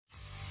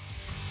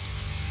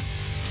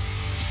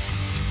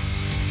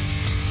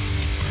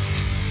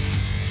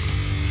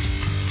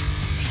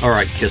All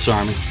right, Kiss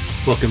Army,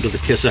 welcome to the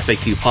Kiss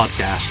FAQ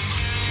podcast.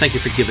 Thank you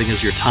for giving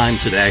us your time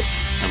today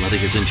and letting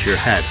us into your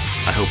head.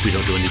 I hope we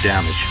don't do any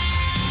damage.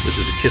 This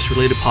is a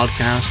Kiss-related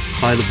podcast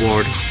by the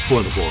board,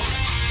 for the board.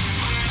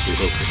 We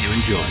hope that you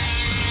enjoy.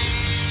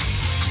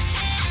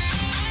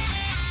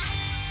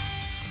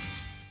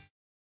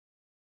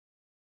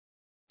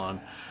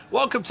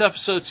 Welcome to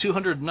episode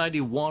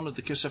 291 of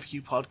the Kiss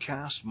FAQ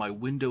podcast. My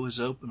window is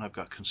open, I've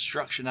got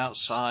construction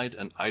outside,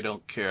 and I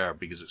don't care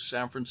because it's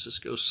San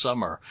Francisco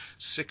summer,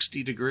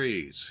 60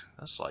 degrees.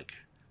 That's like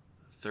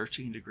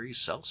 13 degrees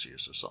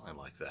Celsius or something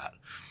like that.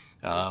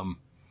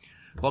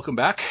 Welcome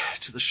back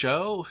to the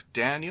show.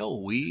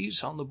 Daniel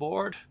Wees on the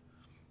board.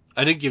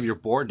 I didn't give your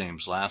board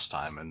names last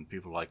time, and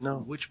people were like, no,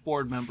 which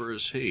board member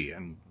is he?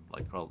 And I'm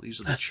like, well,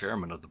 these are the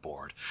chairman of the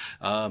board.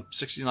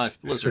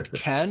 69th Blizzard,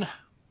 Ken.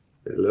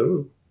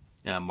 Hello.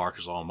 Yeah, Mark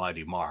is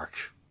almighty Mark.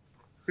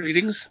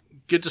 Greetings.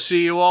 Good to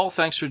see you all.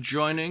 Thanks for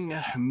joining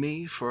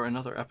me for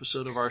another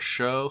episode of our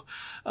show.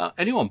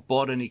 Anyone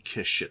bought any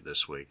Kiss shit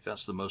this week?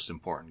 That's the most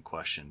important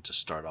question to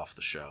start off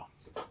the show.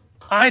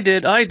 I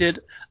did.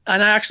 And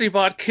I actually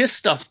bought Kiss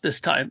stuff this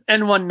time,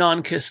 and one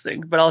non-Kiss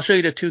thing, but I'll show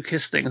you the two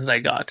Kiss things that I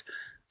got.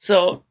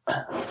 So,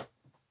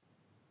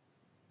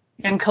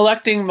 in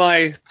collecting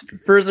my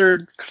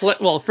further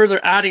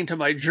adding to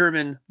my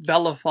German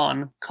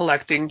Bellophon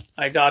collecting,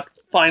 I got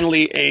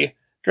finally a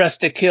Dress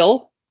to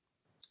Kill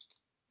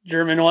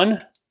German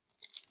one.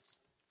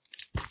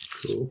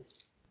 Cool.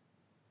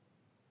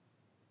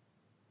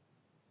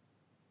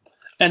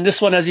 And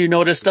this one, as you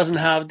notice, doesn't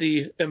have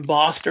the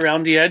embossed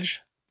around the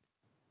edge.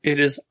 It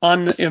is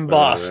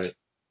unembossed.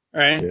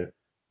 Right? Yeah.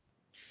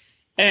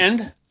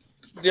 And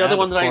the other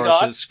one that I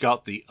got, it's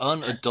got the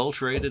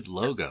unadulterated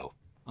logo.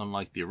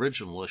 Unlike the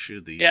original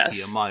issue, the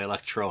EMI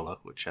Electrola,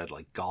 which had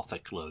like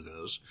Gothic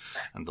logos,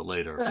 and the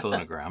later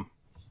Phonogram.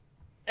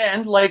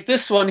 And like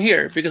this one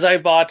here, because I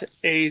bought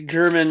a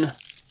German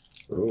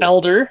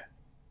Elder,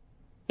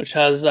 which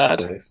has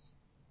that. Nice.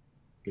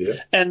 Yeah.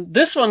 And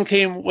this one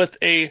came with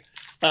a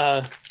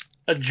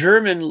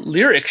German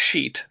lyric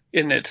sheet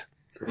in it,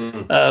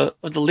 with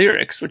the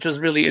lyrics, which was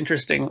really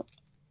interesting.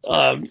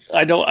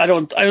 I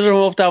don't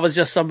know if that was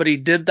just somebody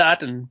did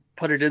that and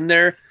put it in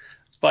there,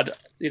 but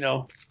you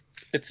know,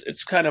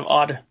 it's kind of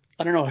odd.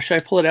 I don't know.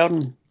 Should I pull it out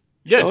and?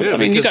 Yeah, do. I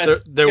mean,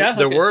 because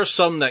there were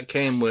some that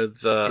came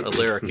with a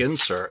lyric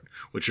insert,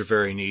 which are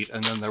very neat,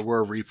 and then there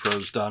were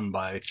repros done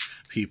by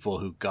people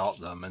who got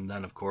them, and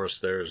then of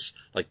course there's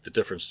like the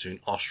difference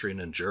between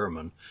Austrian and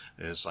German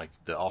is like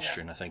the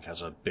Austrian I think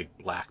has a big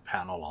black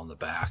panel on the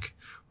back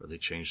where they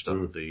changed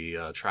up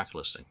the track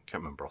listing.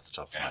 Can't remember off the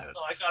top of my head.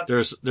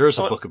 So there is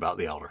a book about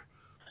the Elder.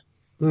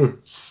 Well,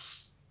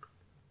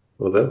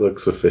 that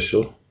looks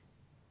official.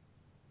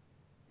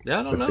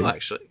 Yeah, I don't know,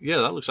 actually. Yeah,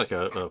 that looks like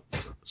a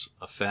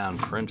fan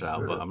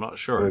printout, but I'm not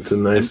sure. It's a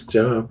nice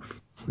job.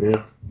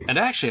 Yeah. And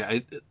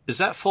actually, is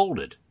that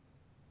folded?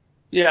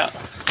 Yeah.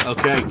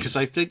 Okay, because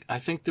I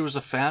think there was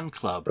a fan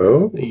club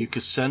that you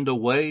could send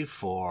away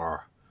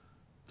for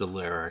the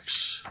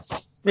lyrics.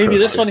 Maybe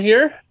this one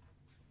here?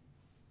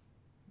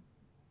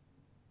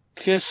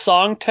 Kiss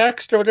song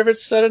text or whatever it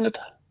said in it.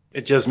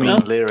 It just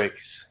means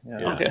lyrics.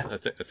 Yeah, okay.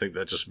 I think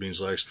that just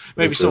means lyrics.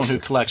 Maybe someone who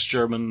collects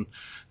German,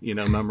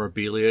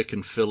 memorabilia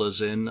can fill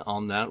us in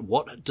on that.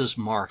 What does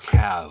Mark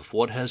have?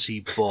 What has he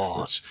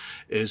bought?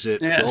 Is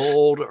it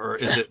gold or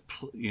is it,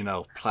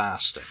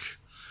 plastic?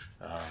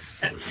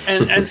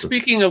 And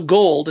speaking of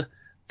gold,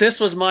 this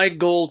was my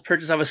gold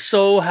purchase. I was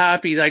so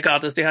happy that I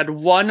got this. They had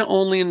one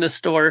only in the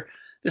store.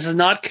 This is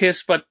not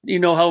Kiss, but you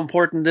know how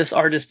important this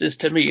artist is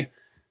to me.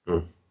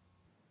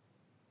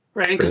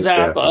 Frank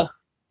Zappa.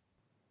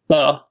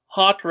 The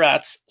Hot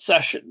Rats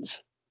Sessions.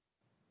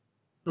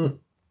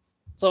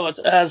 So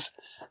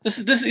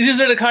these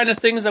are the kind of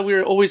things that we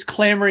were always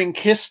clamoring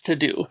Kiss to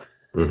do.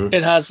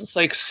 It has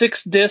like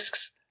 6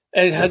 discs,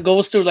 and it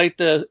goes through like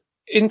the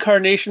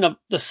incarnation of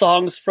the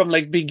songs from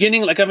like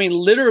beginning,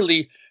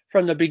 literally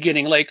from the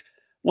beginning, like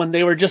when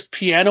they were just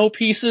piano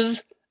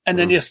pieces, and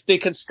then they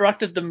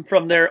constructed them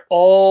from there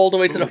all the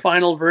way to the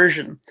final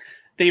version.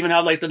 They even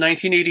have like the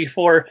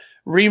 1984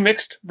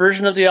 remixed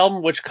version of the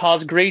album, which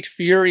caused great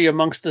fury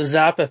amongst the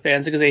Zappa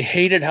fans because they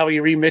hated how he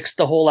remixed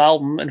the whole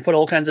album and put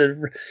all kinds of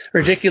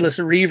ridiculous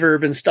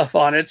reverb and stuff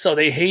on it. So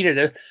they hated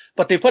it,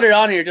 but they put it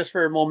on here just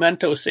for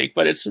memento's sake.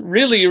 But it's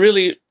really,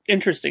 really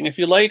interesting. If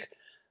you like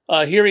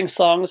hearing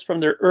songs from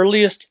their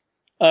earliest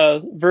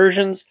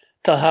versions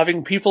to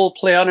having people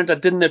play on it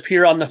that didn't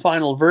appear on the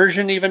final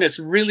version even, it's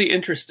really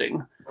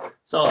interesting.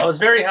 So I was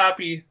very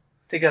happy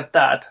to get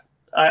that.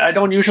 I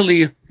don't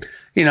usually,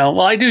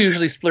 I do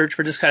usually splurge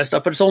for this kind of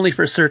stuff, but it's only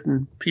for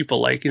certain people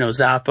like,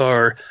 Zappa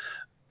or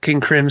King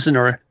Crimson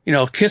or,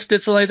 Kiss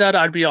did something like that,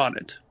 I'd be on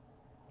it.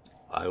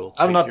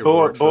 I'm not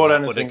bored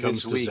anything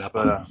this week,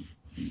 but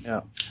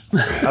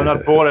I'm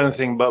not bored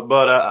anything,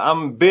 but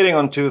I'm bidding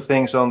on 2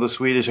 things on the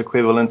Swedish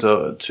equivalent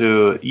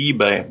to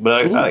eBay.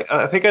 But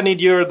I think I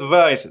need your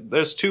advice.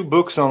 There's 2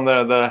 books on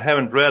there that I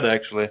haven't read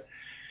actually.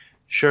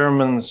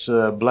 Sherman's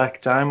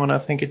Black Diamond, I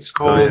think it's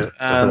called,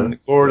 and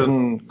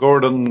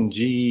Gordon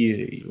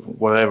G,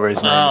 whatever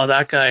his name. Oh,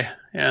 that guy.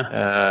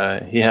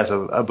 Yeah. He has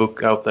a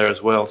book out there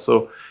as well.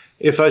 So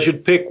if I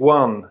should pick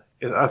one,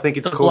 I think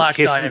it's called Black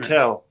Kiss Diamond. and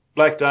Tell.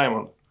 Black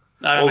Diamond.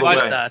 I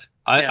like that.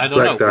 I don't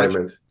Black know.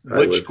 Diamond.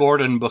 Which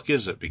Gordon book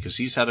is it? Because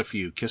he's had a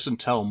few. Kiss and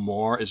Tell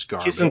More is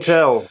garbage. Kiss and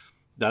Tell.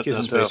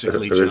 That's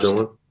basically just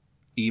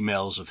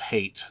emails of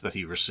hate that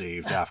he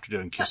received after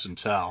doing Kiss and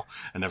Tell,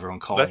 and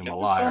everyone calling him a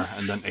liar.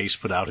 And then Ace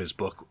put out his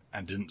book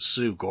and didn't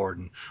sue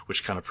Gordon,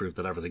 which kind of proved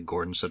that everything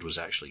Gordon said was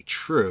actually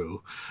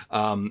true.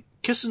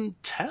 Kiss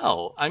and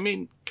Tell, I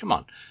mean, come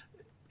on.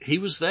 He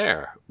was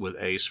there with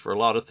Ace for a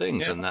lot of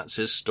things, and that's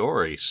his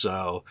story.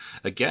 So,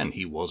 again,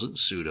 he wasn't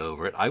sued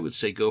over it. I would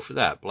say go for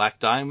that. Black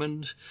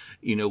Diamond,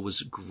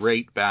 was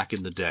great back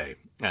in the day,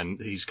 and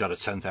he's got a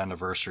 10th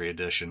anniversary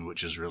edition,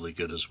 which is really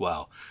good as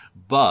well.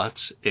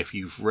 But if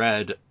you've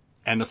read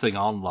anything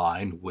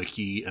online,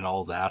 wiki and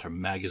all that, or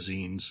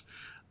magazines,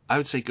 I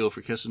would say go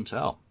for Kiss and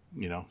Tell.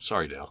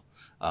 Sorry, Dale.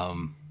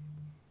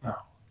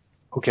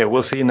 Okay,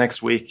 we'll see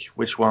next week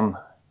which one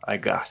I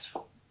got.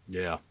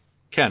 Yeah.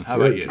 Ken, how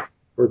about you?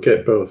 Or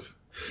get both.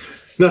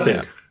 Nothing.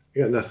 Yeah.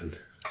 You got nothing.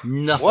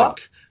 Nothing.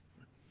 What?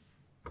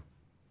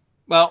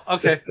 Well,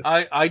 okay.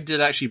 I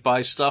did actually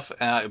buy stuff.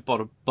 I bought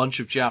a bunch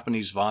of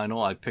Japanese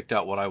vinyl. I picked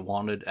out what I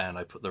wanted, and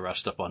I put the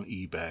rest up on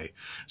eBay.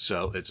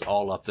 So it's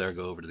all up there.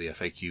 Go over to the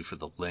FAQ for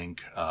the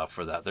link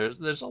for that.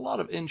 There's a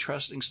lot of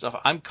interesting stuff.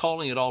 I'm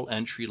calling it all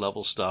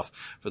entry-level stuff.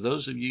 For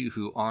those of you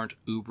who aren't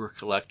uber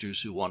collectors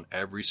who want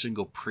every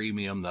single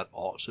premium that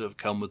ought to have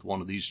come with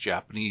one of these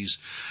Japanese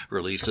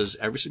releases,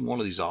 every single one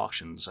of these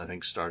auctions, I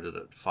think, started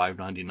at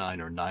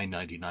 $5.99 or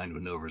 $9.99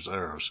 with no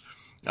reserves.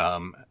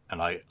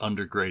 And I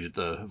undergraded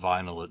the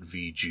vinyl at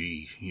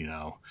VG,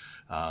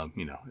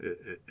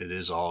 it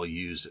is all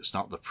used. It's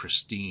not the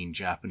pristine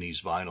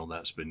Japanese vinyl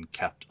that's been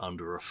kept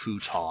under a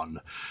futon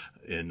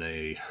in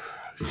a,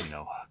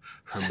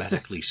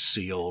 hermetically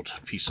sealed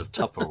piece of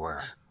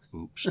Tupperware.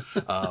 Oops.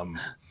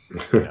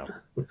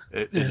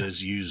 It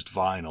is used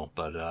vinyl,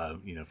 but,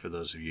 for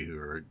those of you who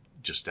are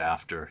just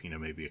after,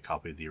 maybe a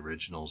copy of the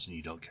originals and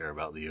you don't care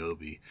about the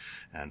obi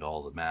and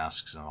all the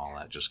masks and all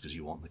that just because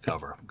you want the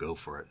cover, go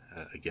for it.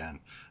 Again,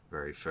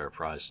 very fair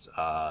priced.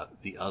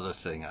 The other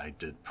thing I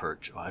did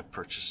purchase, I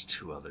purchased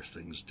two other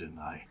things, didn't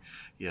I?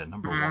 Yeah,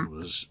 number one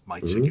was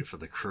my ticket for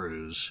the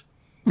cruise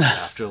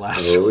after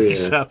last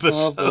week's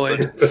episode. Oh, boy.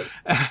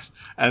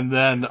 And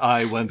then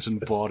I went and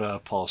bought a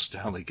Paul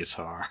Stanley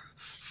guitar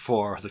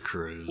for the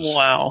cruise.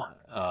 Wow.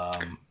 Oh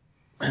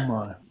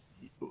my.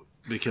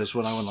 Because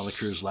when I went on the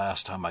cruise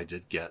last time, I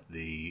did get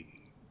the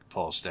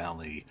Paul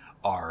Stanley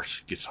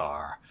art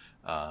guitar.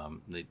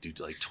 They do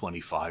like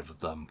 25 of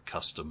them,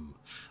 custom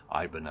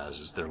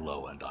Ibanez's. They're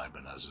low-end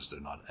Ibanez's.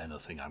 They're not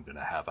anything I'm going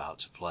to have out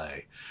to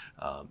play.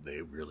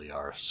 They really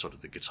are sort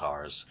of the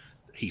guitars.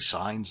 He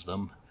signs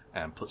them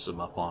and puts them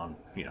up on,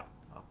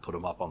 I'll put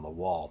them up on the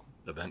wall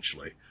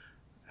eventually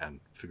and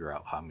figure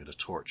out how I'm going to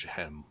torture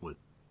him with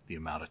the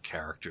amount of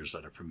characters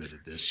that are permitted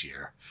this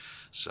year.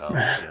 So,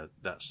 yeah,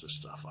 that's the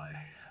stuff I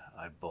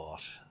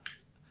bought.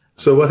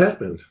 So what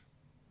happened?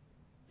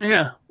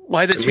 Yeah.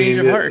 Why did it change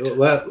your heart?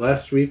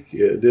 Last week,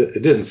 it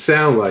didn't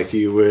sound like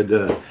you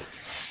would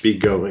be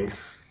going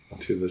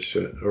to the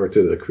show or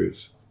to the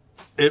cruise.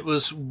 It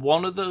was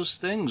one of those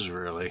things,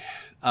 really.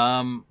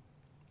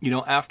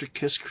 After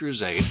Kiss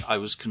Cruise 8, I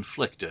was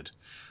conflicted.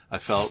 I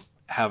felt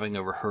having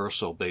a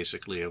rehearsal,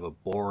 basically, of a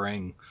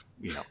boring,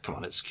 come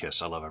on, it's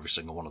Kiss. I love every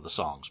single one of the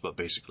songs, but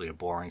basically a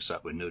boring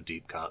set with no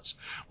deep cuts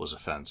was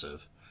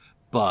offensive.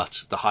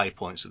 But the high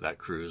points of that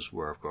cruise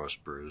were, of course,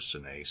 Bruce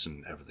and Ace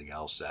and everything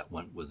else that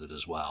went with it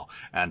as well.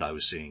 And I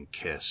was seeing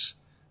Kiss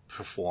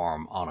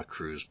perform on a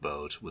cruise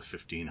boat with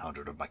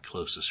 1,500 of my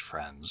closest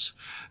friends.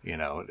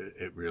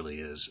 It really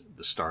is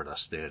the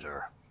Stardust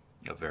Theater,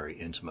 a very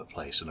intimate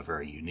place and a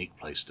very unique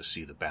place to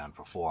see the band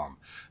perform.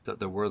 That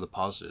there were the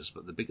positives,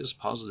 but the biggest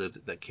positive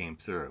that came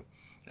through,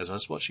 as I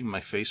was watching my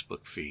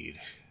Facebook feed,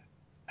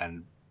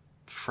 and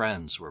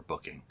friends were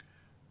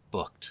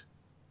booked.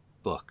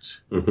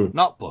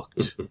 Not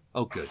booked.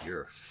 Oh, good,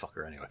 you're a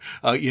fucker anyway.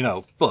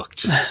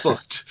 Booked.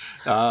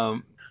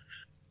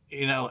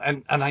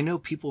 And I know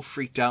people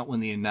freaked out when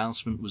the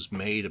announcement was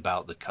made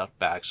about the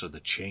cutbacks or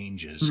the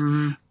changes,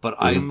 but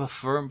I'm a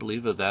firm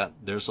believer that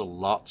there's a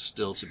lot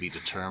still to be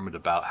determined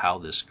about how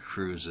this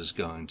cruise is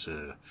going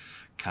to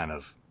kind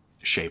of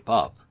shape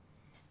up.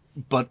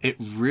 But it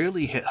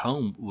really hit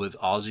home with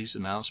Ozzy's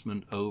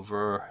announcement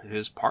over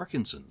his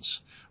Parkinson's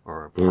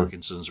or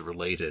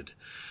Parkinson's-related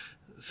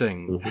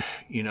thing.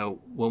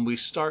 When we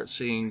start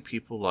seeing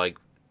people like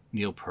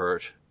Neil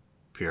Peart,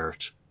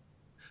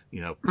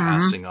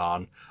 passing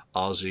on,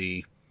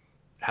 Ozzy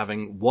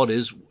having what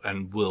is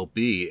and will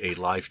be a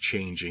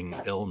life-changing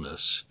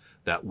illness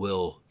that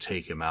will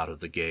take him out of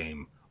the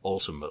game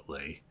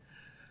ultimately,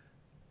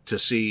 to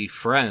see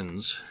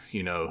friends,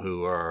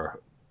 who are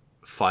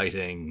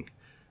fighting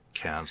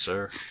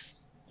cancer,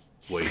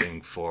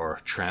 waiting for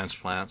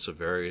transplants of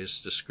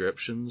various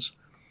descriptions,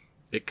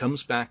 it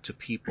comes back to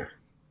people.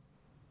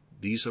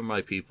 these are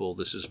my people.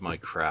 This is my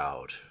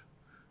crowd.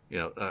 You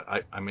know,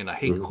 I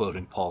hate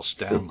quoting Paul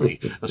Stanley,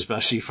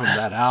 especially from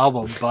that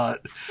album,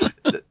 but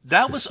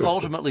that was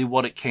ultimately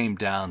what it came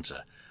down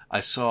to. I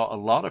saw a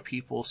lot of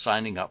people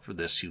signing up for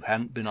this who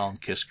hadn't been on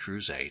Kiss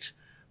Cruise 8,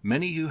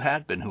 many who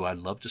had been, who I'd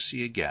love to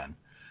see again,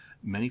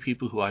 many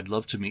people who I'd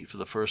love to meet for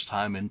the first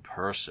time in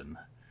person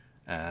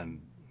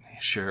and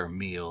share a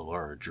meal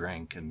or a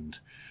drink and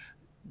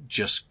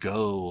just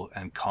go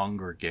and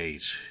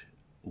congregate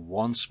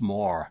once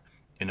more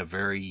in a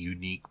very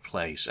unique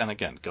place. And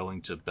again,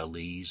 going to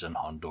Belize and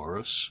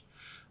Honduras.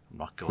 I'm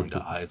not going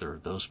to either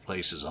of those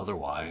places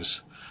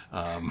otherwise.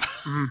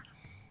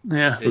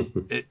 Yeah.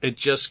 It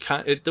just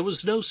there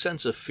was no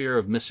sense of fear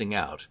of missing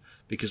out,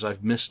 because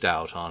I've missed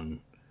out on,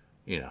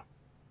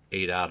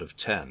 8 out of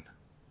 10.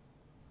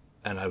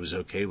 And I was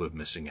okay with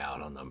missing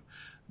out on them.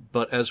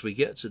 But as we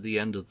get to the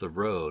end of the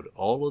road,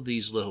 all of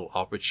these little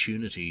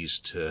opportunities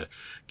to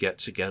get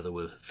together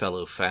with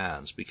fellow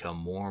fans become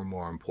more and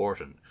more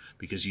important,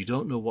 because you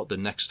don't know what the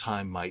next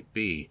time might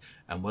be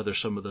and whether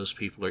some of those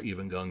people are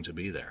even going to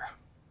be there.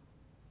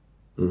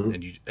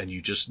 Mm-hmm. And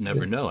you just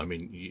never know. I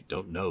mean, you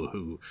don't know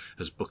who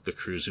has booked the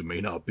cruise, who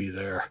may not be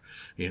there,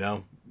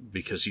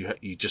 because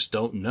you just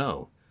don't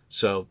know.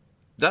 So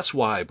that's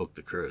why I booked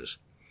the cruise.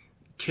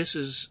 Kiss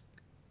is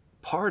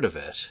part of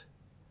it,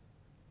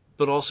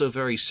 but also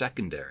very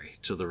secondary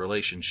to the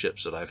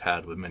relationships that I've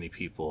had with many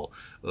people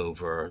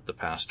over the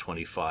past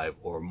 25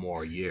 or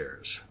more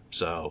years.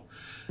 So,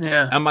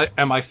 yeah.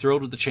 Am I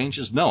thrilled with the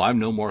changes? No, I'm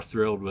no more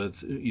thrilled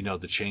with,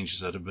 the changes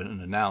that have been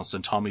announced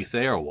than Tommy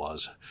Thayer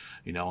was,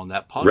 on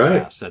that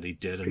podcast that he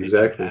did. And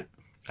exactly.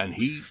 And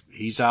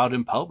he's out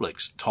in public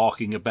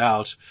talking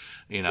about,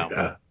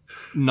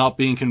 not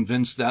being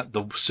convinced that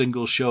the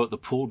single show at the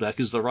pool deck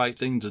is the right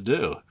thing to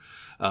do.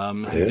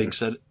 He thinks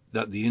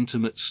that the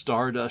intimate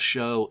Stardust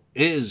show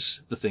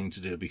is the thing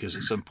to do because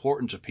it's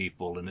important to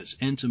people and it's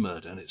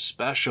intimate and it's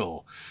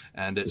special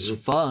and it's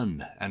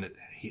fun. And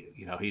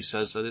he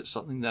says that it's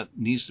something that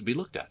needs to be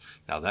looked at.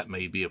 Now, that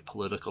may be a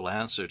political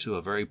answer to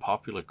a very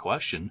popular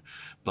question,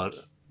 but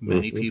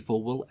many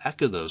people will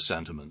echo those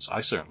sentiments. I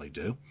certainly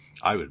do.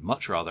 I would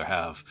much rather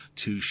have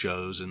 2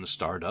 shows in the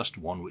Stardust,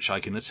 one which I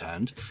can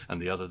attend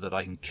and the other that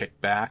I can kick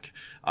back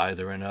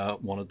either in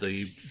one of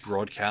the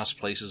broadcast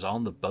places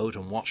on the boat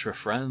and watch for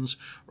friends,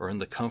 or in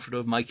the comfort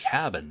of my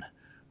cabin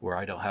where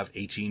I don't have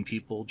 18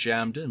 people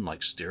jammed in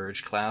like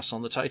steerage class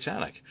on the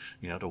Titanic.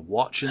 To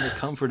watch in the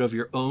comfort of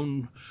your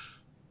own,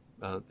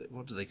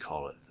 what do they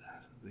call it?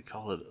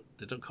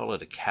 They don't call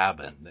it a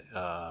cabin,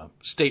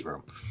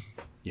 stateroom.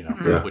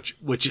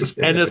 Which is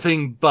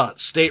anything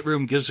but.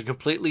 Stateroom gives a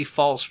completely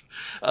false,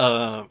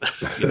 kind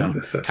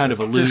of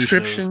illusion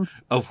description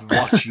of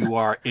what you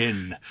are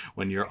in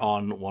when you're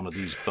on one of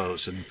these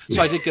boats. And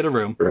so I did get a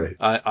room. Right.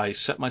 I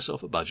set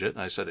myself a budget.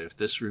 And I said, if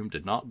this room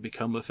did not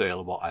become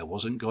available, I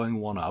wasn't going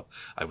one up.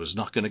 I was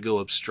not going to go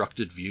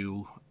obstructed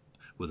view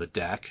with a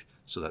deck,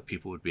 so that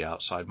people would be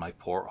outside my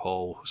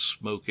porthole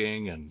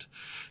smoking and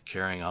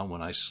carrying on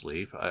when I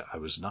sleep. I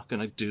was not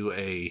going to do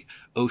a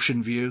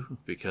ocean view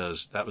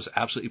because that was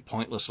absolutely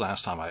pointless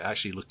last time. I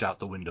actually looked out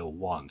the window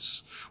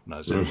once when I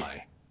was in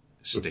my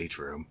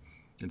stateroom,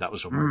 and that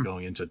was when we were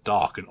going into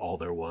dock, and all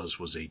there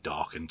was a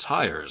dock and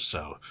tires,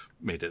 so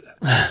made it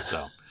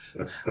so.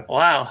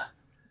 Wow.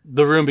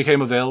 The room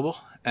became available,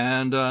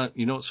 and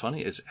what's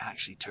funny? It's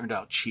actually turned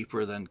out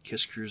cheaper than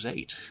Kiss Cruise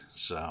 8,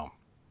 so.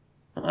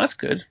 Well, that's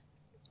good.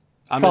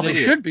 Probably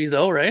should be,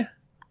 though, right?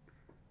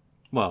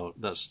 Well,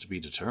 that's to be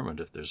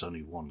determined if there's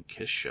only one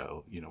Kiss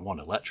show,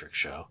 one electric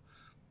show.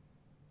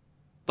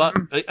 But,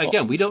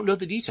 again, we don't know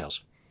the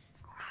details.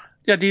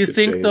 Yeah, do you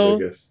think,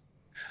 though...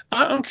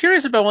 I'm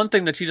curious about one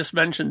thing that you just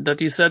mentioned, that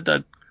you said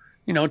that,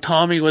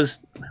 Tommy was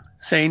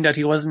saying that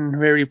he wasn't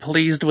very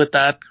pleased with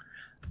that.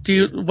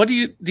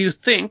 Do you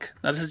think,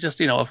 now this is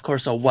just, of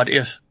course, a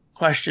what-if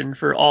question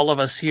for all of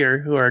us here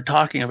who are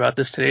talking about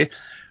this today,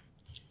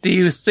 do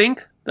you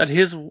think that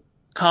his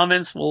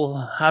comments will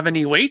have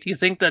any weight? You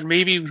think that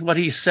maybe what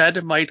he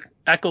said might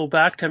echo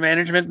back to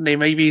management and they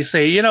maybe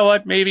say, you know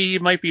what, maybe you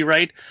might be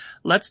right.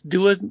 Let's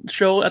do a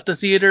show at the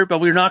theater, but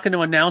we're not going to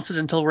announce it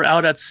until we're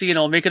out at sea, and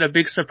it'll make it a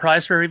big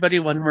surprise for everybody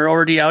when we're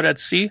already out at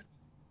sea?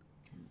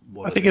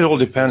 I think it all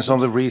depends on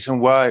the reason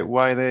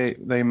why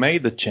they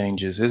made the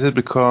changes. Is it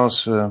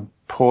because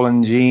Paul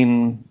and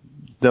Gene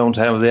don't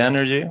have the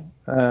energy?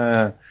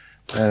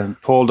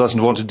 And Paul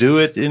doesn't want to do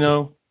it,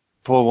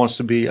 Paul wants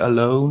to be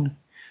alone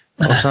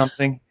or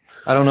something.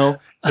 I don't know.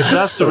 If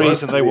that's the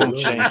reason, they won't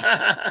change.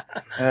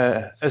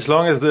 As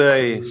long as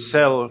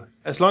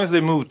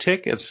they move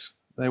tickets,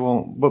 they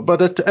won't.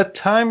 But at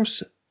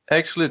times,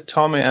 actually,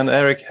 Tommy and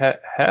Eric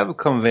have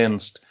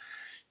convinced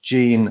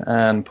Gene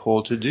and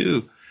Paul to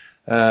do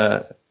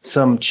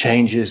some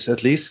changes,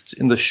 at least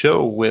in the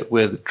show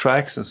with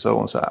tracks and so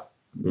on. So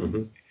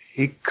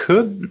he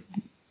could,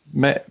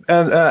 and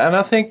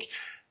I think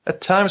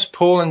at times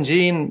Paul and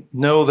Gene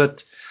know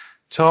that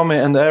Tommy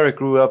and Eric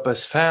grew up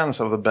as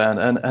fans of the band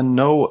and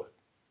know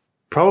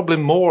probably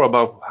more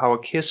about how a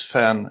Kiss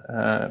fan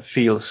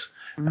feels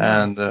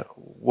and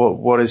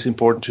what is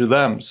important to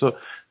them. So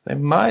they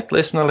might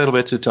listen a little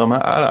bit to Tom.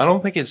 I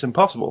don't think it's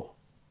impossible.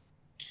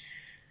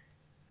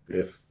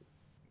 Yeah.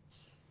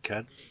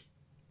 Ken?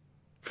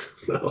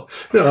 No,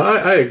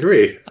 I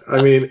agree.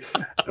 I mean,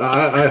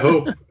 I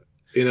hope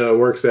it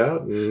works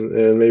out,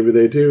 and maybe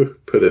they do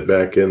put it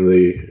back in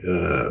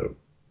the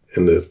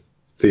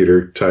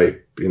theater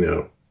type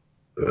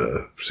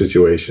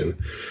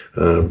situation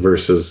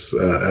versus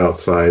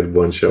outside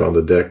one show on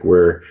the deck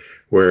where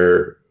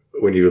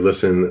when you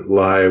listen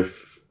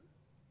live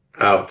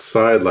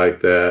outside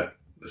like that,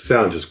 the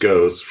sound just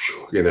goes,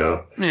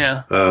 Yeah.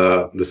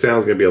 The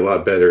sound's going to be a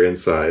lot better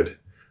inside.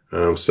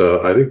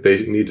 So I think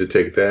they need to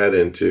take that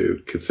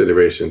into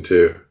consideration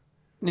too.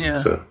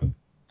 Yeah. So.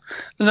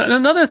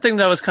 Another thing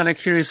that I was kind of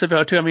curious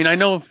about too, I mean, I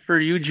know for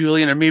you,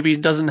 Julian, or maybe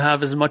it doesn't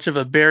have as much of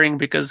a bearing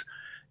because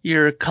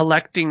your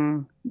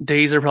collecting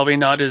days are probably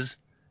not as,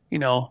 you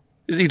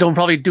don't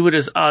probably do it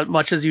as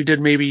much as you did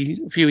maybe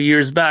a few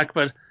years back.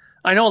 But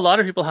I know a lot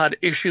of people had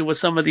issue with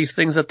some of these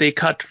things that they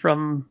cut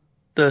from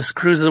the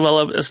cruise as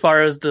well, as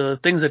far as the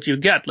things that you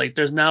get. Like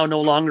there's now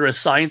no longer a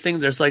signed thing.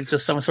 There's like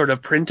just some sort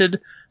of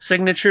printed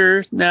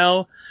signature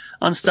now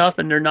on stuff,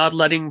 and they're not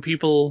letting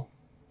people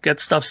get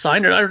stuff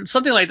signed or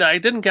something like that. I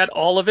didn't get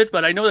all of it,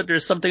 but I know that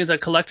there's some things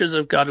that collectors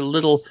have got a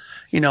little,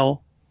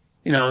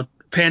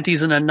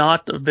 panties in a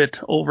knot a bit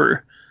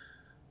over.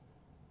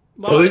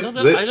 Well, I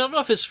don't know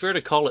if it's fair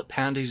to call it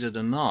panties in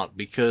a knot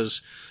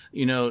because,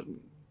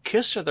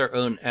 Kiss are their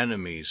own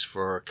enemies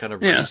for kind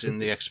of raising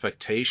the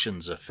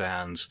expectations of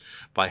fans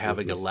by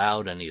having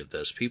allowed any of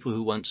this. People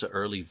who went to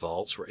early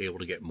vaults were able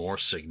to get more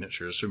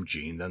signatures from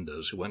Gene than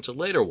those who went to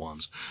later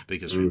ones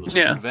because people took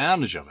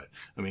advantage of it.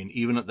 I mean,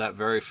 even at that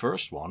very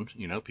first one,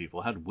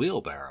 people had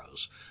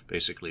wheelbarrows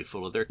basically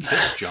full of their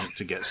Kiss junk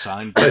to get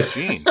signed by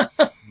Gene.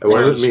 It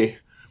wasn't me.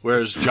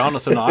 Whereas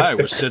Jonathan and I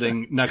were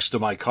sitting next to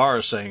my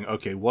car saying,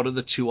 okay, what are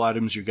the 2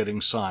 items you're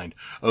getting signed?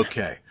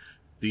 Okay.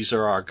 These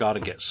are our gotta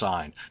get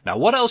signed. Now,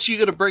 what else are you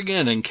going to bring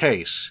in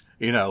case,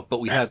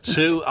 but we had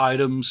 2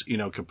 items,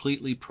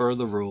 completely per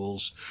the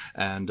rules,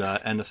 and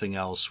anything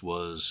else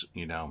was,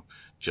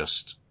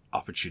 just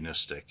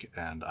opportunistic.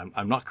 And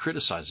I'm not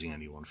criticizing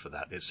anyone for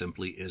that. It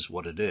simply is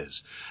what it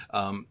is.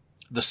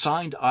 The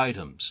signed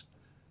items,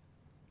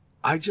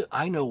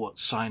 I know what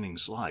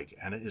signing's like,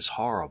 and it is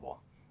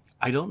horrible.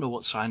 I don't know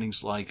what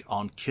signing's like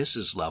on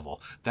Kiss's level.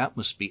 That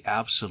must be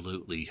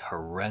absolutely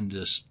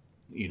horrendous,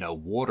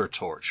 water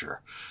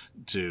torture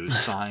to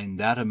sign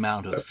that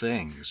amount of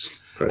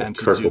things and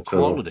to do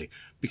quality.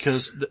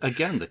 Because,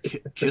 again, the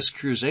Kiss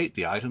Cruise 8,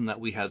 the item that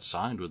we had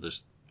signed were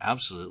this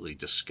absolutely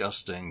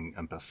disgusting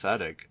and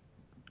pathetic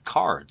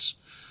cards,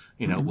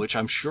 which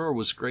I'm sure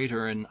was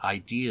greater in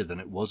idea than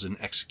it was in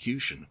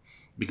execution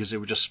because they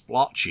were just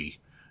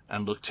splotchy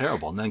and looked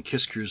terrible. And then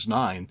Kiss Cruise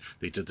 9,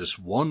 they did this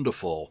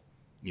wonderful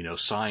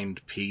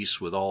signed piece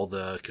with all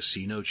the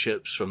casino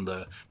chips from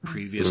the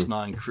previous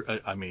 9.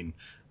 I mean,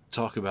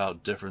 talk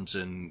about difference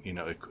in,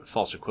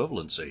 false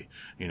equivalency,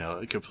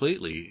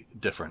 completely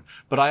different.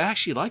 But I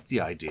actually like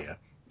the idea.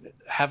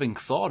 Having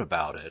thought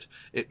about it,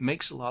 it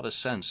makes a lot of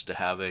sense to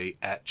have a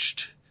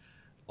etched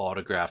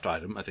autographed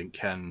item. I think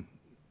Ken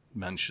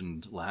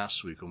mentioned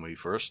last week when we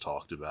first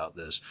talked about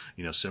this,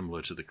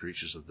 similar to the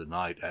Creatures of the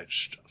Night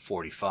etched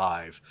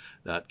 45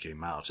 that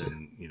came out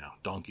in,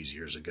 donkey's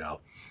years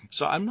ago.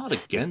 So I'm not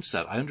against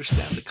that. I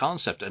understand the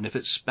concept. And if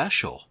it's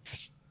special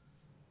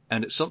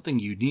and it's something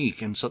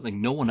unique and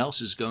something no one else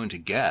is going to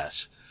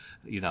get,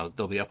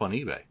 they'll be up on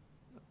eBay.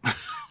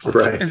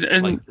 Right.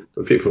 And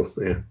people,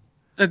 yeah.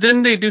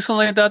 Didn't they do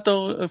something like that,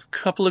 though, a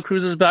couple of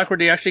cruises back where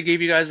they actually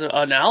gave you guys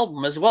an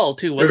album as well,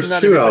 too? Wasn't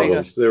that 2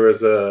 albums. There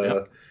was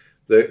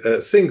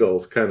the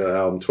singles kind of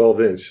album,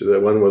 12-inch.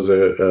 One was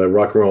a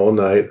Rock and Roll All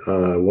Night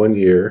 1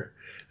 year,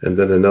 and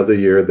then another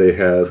year they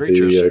had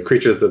the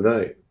Creatures of the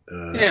Night.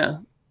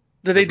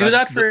 Did they do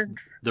that for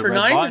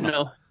 9 or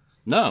no?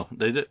 No,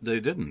 they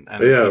didn't.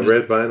 And,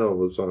 red vinyl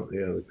was on.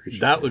 Yeah, the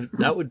Creatures.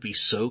 That would be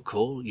so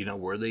cool.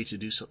 Were they to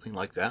do something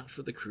like that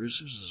for the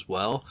cruisers as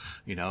well?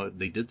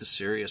 They did the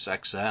Sirius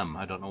XM.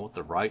 I don't know what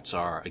the rights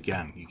are.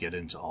 Again, you get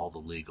into all the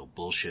legal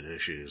bullshit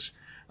issues.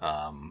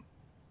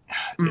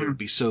 It would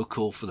be so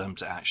cool for them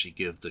to actually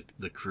give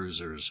the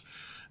cruisers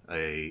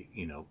a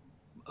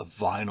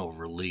vinyl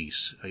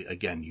release,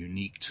 again,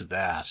 unique to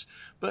that.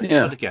 But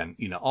again,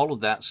 all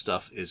of that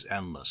stuff is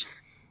endless.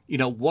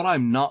 What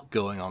I'm not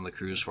going on the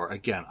cruise for,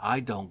 again, I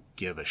don't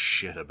give a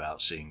shit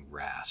about seeing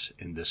Rat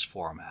in this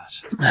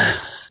format.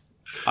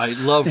 I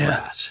love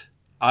Rat.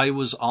 I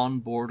was on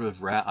board with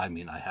Rat. I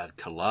mean, I had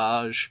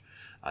Collage.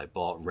 I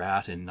bought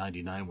Rat in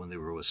 '99 when they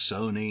were with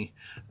Sony.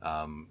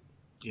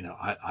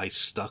 I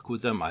stuck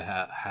with them. I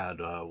had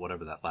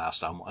whatever that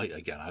last album.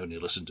 I only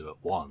listened to it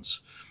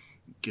once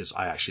because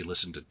I actually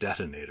listened to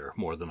Detonator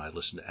more than I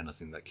listened to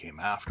anything that came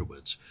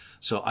afterwards.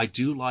 So I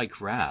do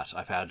like Rat.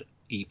 I've had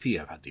EP.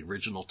 I've had the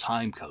original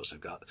Time Coast.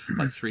 I've got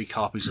like 3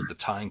 copies of the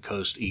Time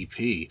Coast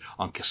EP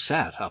on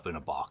cassette up in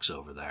a box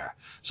over there.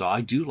 So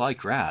I do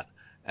like Rat.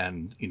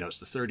 And, it's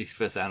the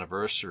 35th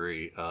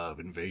anniversary of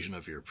Invasion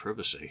of Your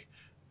Privacy.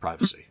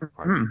 Privacy.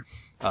 Pardon.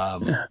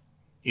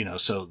 You know,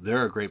 so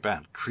they're a great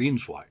band.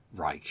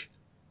 Queensryche.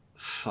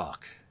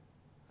 Fuck.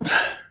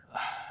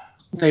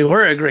 They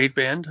were a great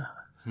band.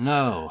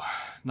 No,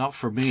 not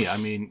for me. I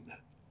mean,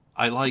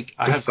 I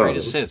have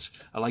greatest hits.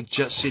 I like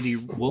Jet City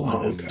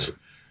Woman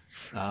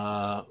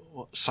and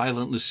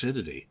Silent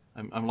Lucidity.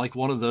 I'm like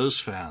one of those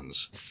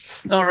fans.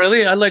 Oh,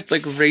 really? I like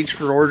Rage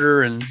for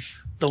Order and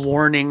The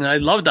Warning. I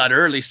love that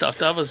early stuff.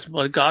 That was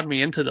what got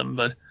me into them.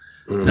 But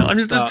no, I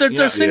mean,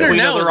 their singer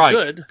now is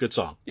good. Good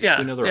song.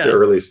 Yeah, the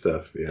early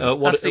stuff. Yeah.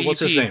 What's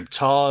his name?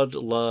 Todd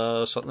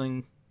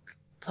something.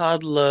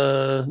 Todd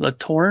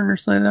LaTorn or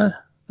something like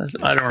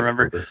that. I don't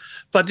remember.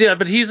 But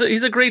he's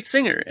a great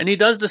singer, and he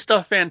does the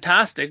stuff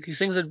fantastic. He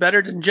sings it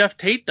better than Jeff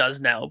Tate does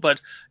now.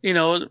 But you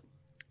know,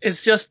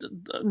 it's just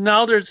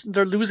now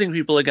they're losing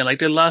people again. Like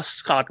they lost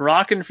Scott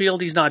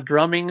Rockenfield. He's not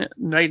drumming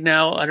right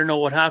now. I don't know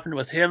what happened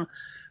with him,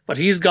 but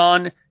he's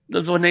gone.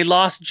 When they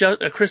lost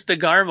Chris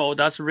DeGarmo,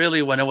 that's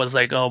really when it was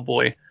like, oh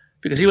boy,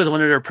 because he was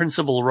one of their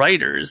principal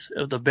writers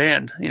of the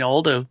band. You know,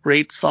 all the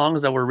great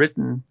songs that were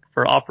written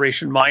for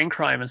Operation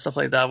Mindcrime and stuff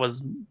like that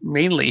was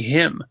mainly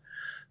him.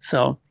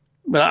 So,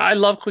 but I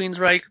love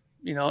Queensryche.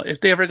 You know,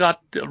 if they ever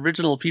got the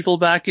original people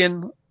back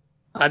in,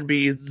 I'd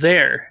be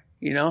there.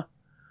 You know.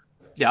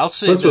 Yeah, I'll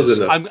say this.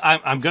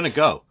 I'm gonna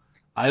go.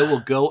 I will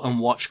go and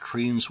watch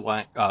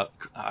Queensryche.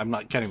 I'm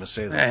not getting to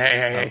say that.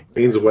 Hey.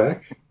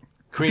 Queensryche.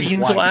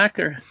 Queensryche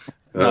or.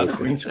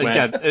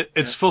 Again,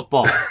 it's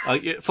football,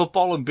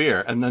 football and beer,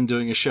 and then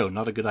doing a show.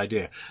 Not a good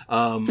idea.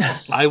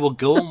 I will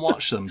go and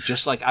watch them,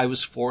 just like I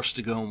was forced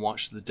to go and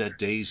watch the Dead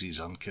Daisies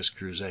on Kiss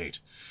Crusade.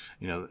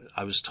 You know,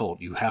 I was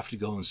told you have to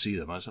go and see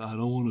them. I said, I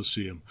don't want to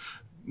see them.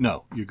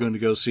 No, you're going to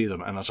go see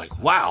them. And I was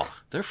like, wow,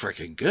 they're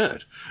freaking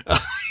good.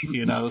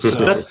 You know, so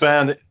that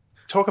band.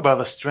 Talk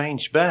about a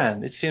strange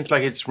band. It seems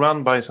like it's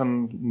run by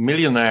some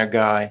millionaire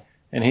guy,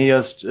 and he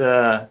just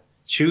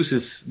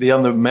chooses the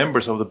other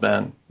members of the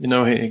band. You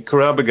know,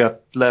 Corabi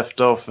got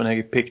left off and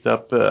he picked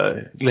up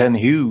Glenn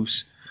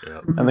Hughes. Yeah.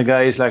 And the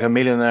guy is like a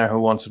millionaire who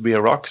wants to be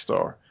a rock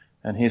star,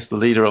 and he's the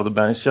leader of the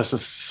band. It's just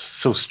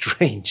so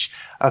strange.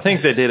 I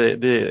think they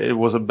did it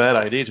was a bad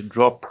idea to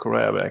drop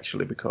Corabi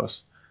actually,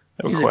 because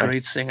he's a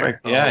great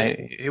singer.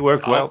 He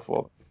worked well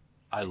for them.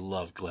 I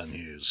love Glenn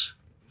Hughes.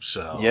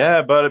 So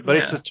yeah, but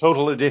it's a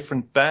totally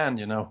different band,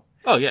 you know.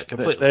 Oh yeah,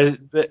 completely.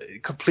 They're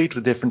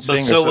completely different but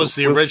singers. So was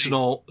the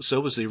original. So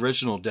was the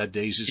original Dead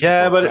Daisies.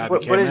 Yeah, but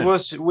it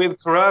was with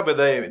Corabi.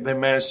 They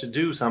managed to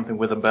do something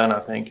with the band.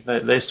 I think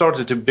they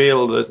started to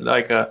build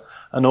like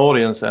an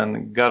audience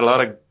and got a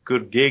lot of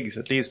good gigs,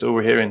 at least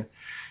over here in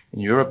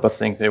Europe. I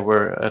think they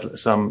were at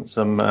some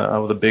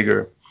of the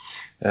bigger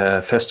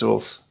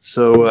festivals.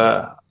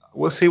 So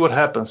we'll see what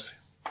happens.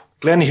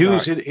 Glenn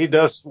Hughes, he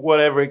does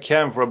whatever he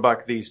can for a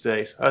buck these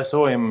days. I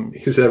saw him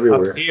He's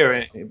everywhere. Up here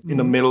in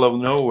the middle of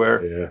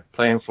nowhere,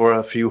 playing for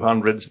a few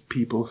hundreds of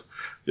people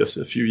just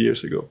a few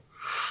years ago.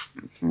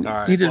 All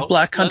right. He did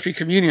Black Country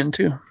Communion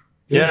too.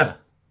 Yeah.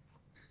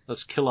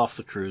 Let's kill off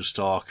the cruise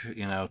talk.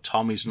 You know,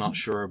 Tommy's not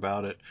sure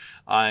about it.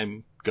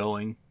 I'm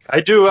going.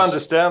 I do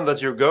understand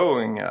that you're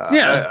going.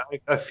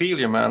 I feel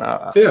you, man.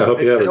 I hope you have a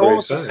great time. It's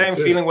almost the same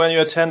feeling when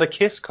you attend a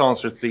Kiss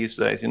concert these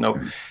days, you know.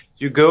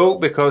 You go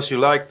because you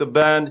like the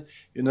band.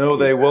 You know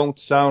they won't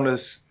sound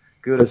as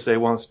good as they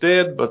once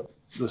did, but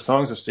the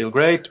songs are still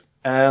great.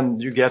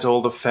 And you get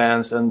all the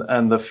fans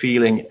and the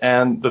feeling.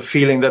 And the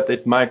feeling that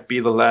it might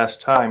be the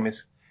last time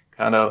is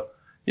kind of,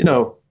 you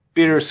know,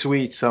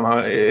 bittersweet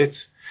somehow.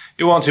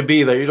 You want to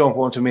be there. You don't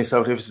want to miss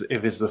out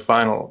if it's the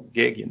final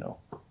gig, you know.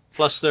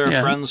 Plus, there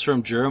are friends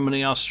from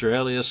Germany,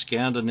 Australia,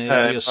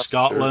 Scandinavia,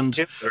 Scotland,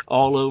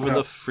 all over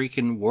the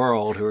freaking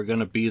world who are going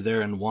to be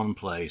there in one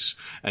place.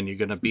 And you're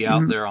going to be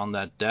out there on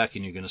that deck,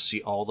 and you're going to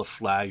see all the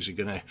flags. You're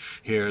going to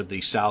hear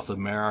the South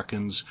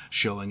Americans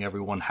showing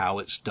everyone how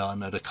it's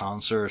done at a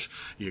concert.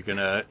 You're going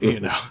to, you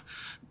know,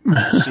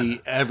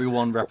 see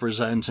everyone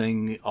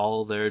representing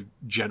all their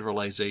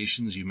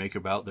generalizations you make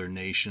about their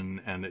nation,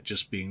 and it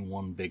just being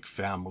one big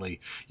family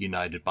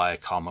united by a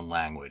common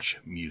language,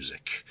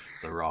 music,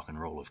 the rock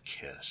and roll of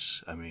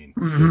Kiss. I mean,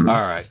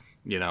 all right,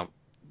 you know,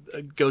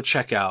 go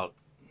check out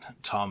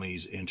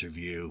Tommy's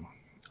interview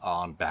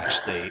on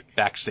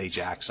Backstage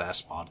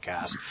Access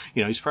podcast.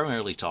 You know, he's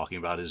primarily talking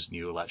about his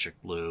new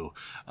Electric Blue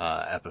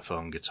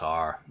Epiphone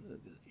guitar,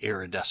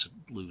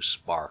 Iridescent Blue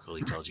Sparkle.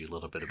 He tells you a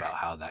little bit about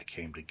how that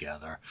came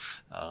together.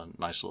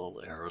 Nice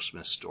little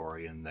Aerosmith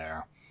story in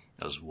there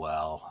as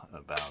well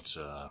about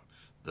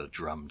the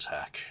drum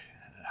tech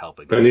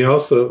helping. And he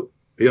also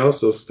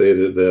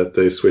stated that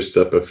they switched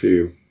up a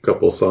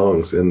couple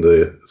songs in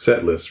the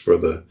set list for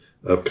the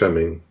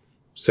upcoming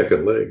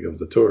second leg of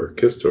the tour,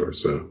 Kiss tour.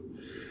 So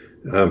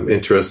I'm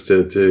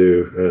interested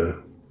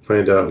to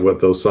find out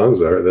what those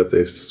songs are that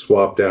they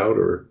swapped out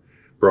or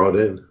brought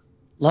in.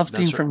 Love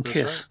Theme from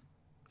Kiss.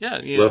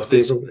 Right. Yeah, Love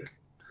Theme from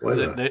Why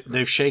not?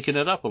 They've shaken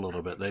it up a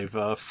little bit. They've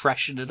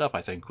freshened it up,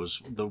 I think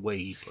was the way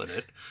he put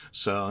it.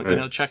 So, you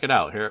know, check it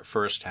out. Hear it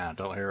firsthand.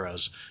 Don't hear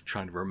us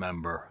trying to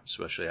remember,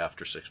 especially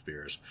after 6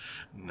 beers.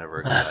 Never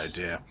a good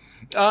idea.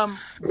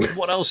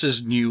 What else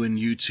is new in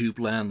YouTube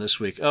land this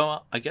week?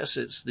 Oh, I guess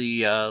it's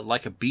the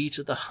Like a Bee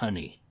to the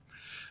Honey.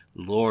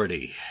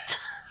 Lordy.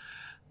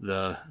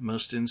 The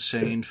most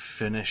insane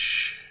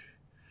Finnish...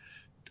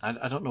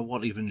 I don't know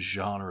what even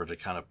genre to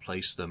kind of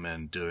place them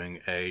in, doing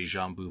a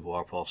Jean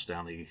Beauvoir, Paul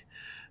Stanley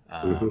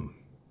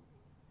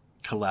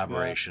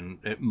collaboration.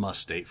 Yeah. It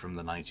must date from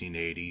the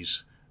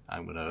 1980s.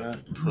 I'm going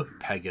to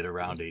peg it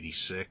around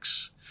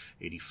 86,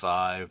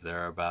 85,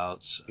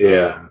 thereabouts.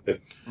 Yeah.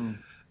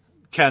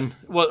 Ken,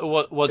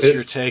 what's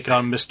your take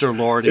on Mr.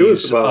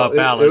 Lordy's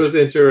ballad? It was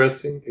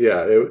interesting.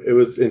 Yeah, it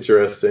was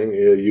interesting,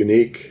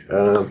 unique.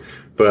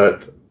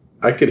 But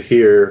I could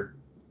hear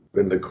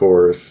in the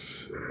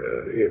chorus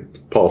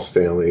Paul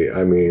Stanley.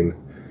 I mean,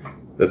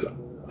 that's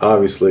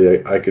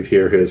obviously I could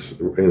hear his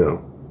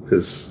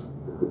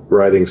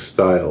writing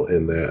style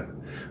in that.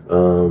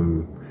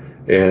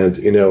 And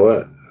you know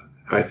what?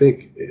 I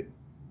think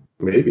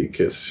maybe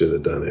Kiss should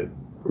have done it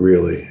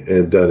really,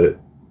 and done it,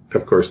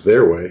 of course,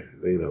 their way,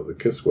 the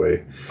Kiss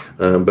way,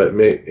 but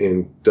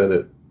done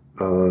it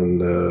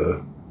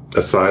on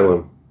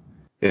Asylum,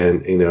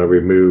 and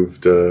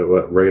removed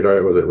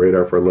Radar, was it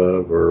Radar for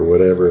Love or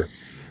whatever?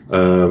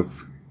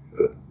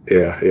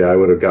 Yeah, I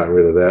would have gotten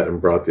rid of that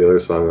and brought the other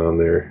song on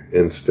there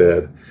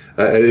instead.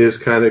 It is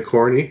kind of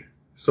corny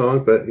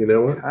song, but you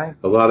know what?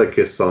 A lot of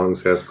Kiss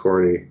songs have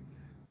corny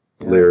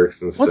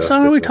lyrics and stuff. What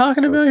song are we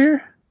talking about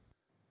here?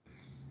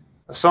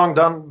 A song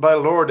done by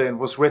Lordy and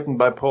was written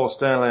by Paul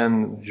Stanley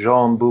and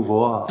Jean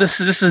Beauvoir. This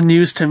is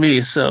news to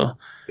me, so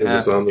it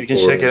was on the you can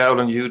check it out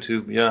on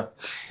YouTube. Yeah.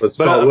 What's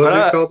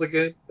it called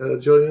again,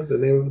 Julian? The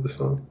name of the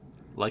song?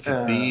 Like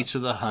a Bee to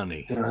the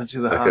Honey. That's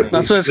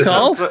what it's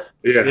called?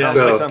 Yeah.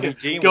 So,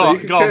 go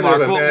on,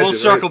 Mark. We'll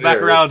circle back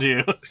around to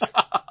you.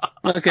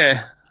 Okay.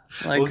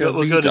 We'll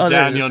go to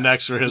Daniel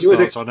next for his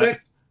thoughts on it.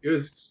 You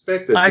would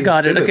expect that. I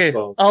got it. Okay.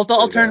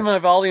 I'll turn my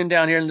volume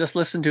down here and just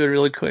listen to it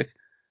really quick.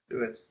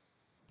 Do it.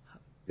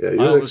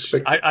 Yeah,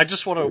 I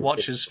just want to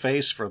watch his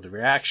face for the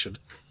reaction.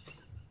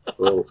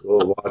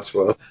 We'll watch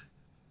well.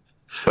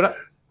 But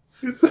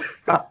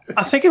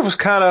I think it was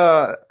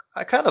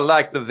I kind of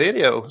like the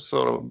video,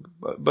 sort of,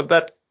 but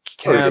that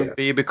can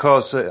be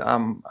because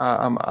I'm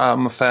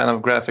a fan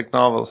of graphic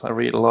novels. I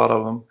read a lot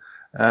of them,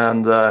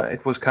 and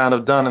it was kind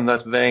of done in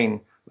that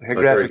vein, like a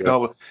graphic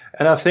novel.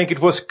 And I think it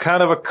was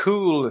kind of a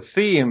cool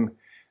theme.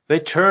 They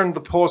turned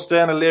the Paul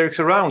Stanley lyrics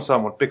around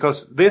somewhat,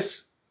 because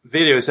this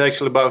video is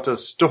actually about a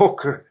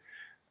stalker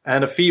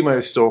and a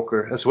female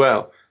stalker as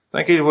well.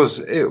 I think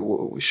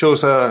it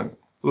shows a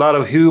lot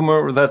of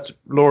humor that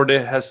Lordy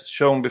has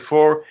shown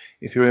before.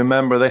 If you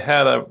remember, they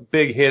had a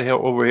big hit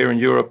over here in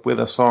Europe with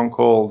a song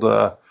called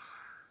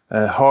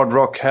Hard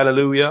Rock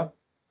Hallelujah.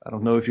 I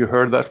don't know if you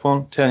heard that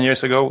one 10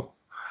 years ago.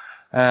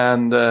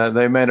 And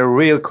they made a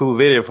real cool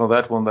video for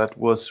that one that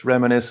was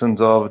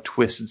reminiscent of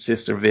Twisted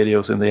Sister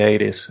videos in the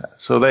 80s.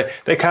 So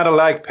they kind of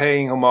like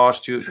paying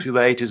homage to the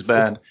 80s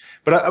band.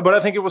 But I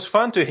think it was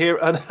fun to hear.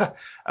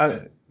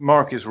 And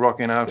Mark is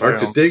rocking out.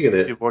 Mark is digging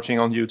it. Watching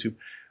on YouTube.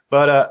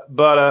 But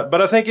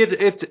I think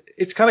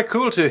it's kind of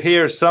cool to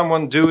hear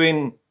someone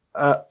doing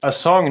a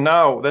song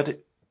now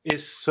that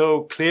is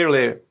so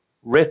clearly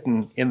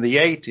written in the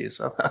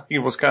 80s. I think it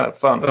was kind of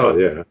fun. Oh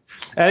yeah.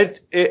 And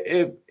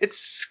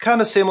it's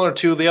kind of similar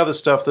to the other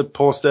stuff that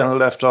Paul Stanley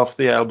left off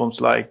the albums,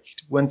 like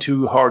When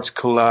Two Hearts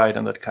Collide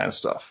and that kind of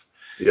stuff.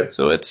 Yeah.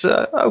 So it's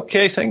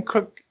okay thing,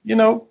 kind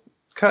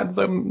of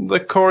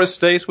the chorus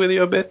stays with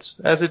you a bit,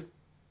 as it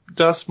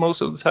does most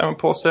of the time when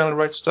Paul Stanley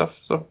writes stuff.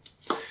 So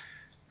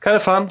kind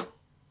of fun.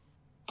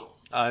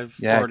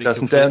 It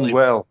doesn't end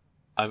well.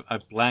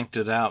 I've blanked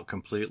it out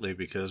completely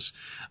because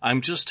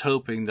I'm just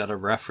hoping that a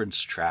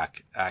reference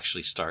track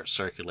actually starts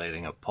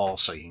circulating of Paul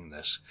singing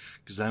this,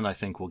 because then I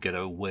think we'll get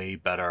a way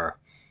better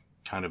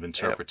kind of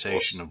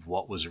interpretation of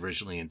what was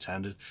originally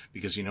intended.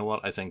 Because you know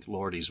what? I think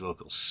Lordy's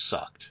vocals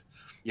sucked.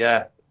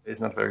 Yeah,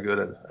 he's not very good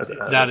at it.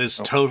 That is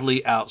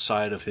totally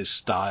outside of his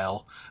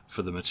style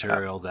for the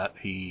material that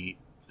he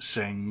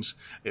sings.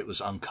 It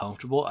was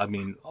uncomfortable. I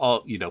mean,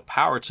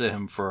 power to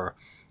him for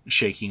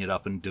shaking it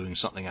up and doing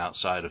something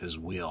outside of his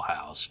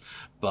wheelhouse,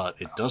 but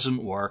it doesn't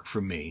work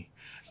for me.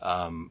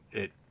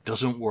 It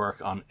doesn't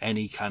work on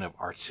any kind of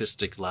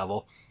artistic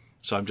level.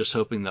 So I'm just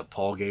hoping that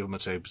Paul gave him a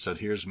tape and said,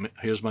 here's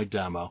my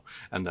demo,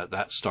 and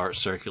that starts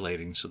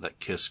circulating so that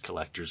Kiss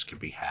collectors can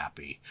be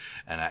happy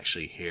and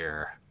actually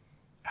hear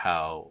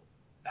how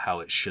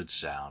it should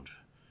sound.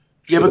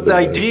 Yeah, but the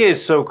idea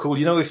is so cool.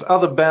 If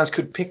other bands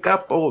could pick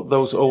up all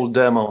those old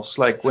demos,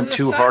 like When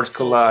Two Hearts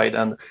Collide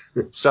and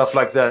stuff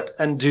like that,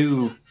 and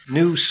do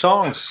new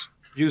songs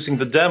using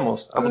the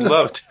demos, I would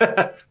love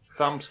it.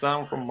 Thumbs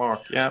down from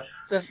Mark. Yeah.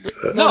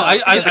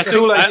 I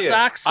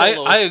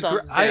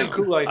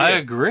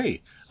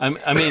agree.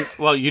 I mean,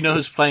 well,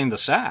 who's playing the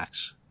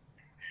sax?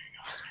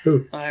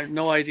 Who? I have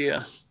no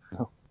idea.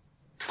 No.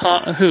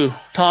 Who?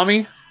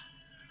 Tommy?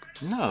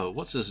 No,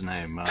 what's his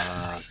name?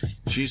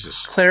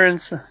 Jesus.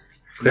 Clarence.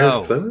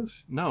 No.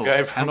 Clemens? No.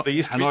 Guy from the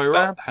East Street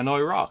Band?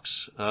 Hanoi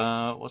Rocks.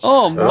 What's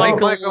Oh, his name?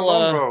 Michael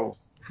Monroe.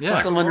 Yeah.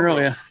 Michael Monroe,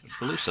 yeah. I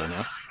believe so,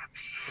 yeah.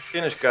 The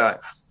Finnish guy.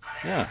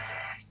 Yeah.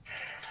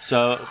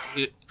 So,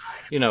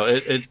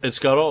 it's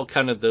got all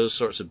kind of those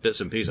sorts of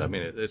bits and pieces. I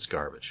mean, it's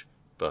garbage,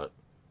 but...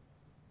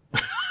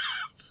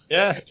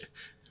 Yeah.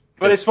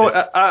 But it's more,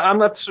 I'm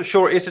not so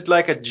sure, is it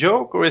like a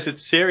joke or is it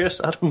serious?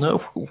 I don't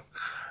know.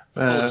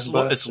 It's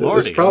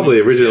Lordi. It's probably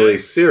originally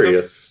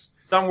serious.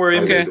 Somewhere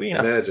in between.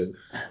 Imagine.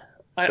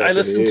 I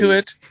listened to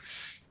it,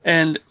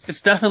 and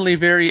it's definitely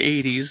very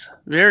 80s.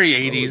 Very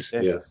 80s.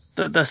 Yes.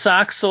 The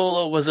sax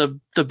solo was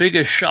the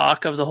biggest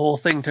shock of the whole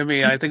thing to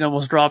me. I think I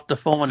almost dropped the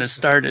phone when it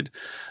started.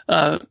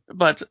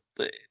 But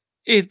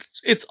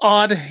it's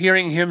odd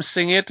hearing him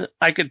sing it.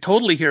 I could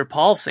totally hear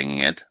Paul singing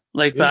it,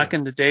 back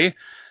in the day,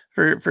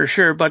 for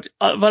sure. But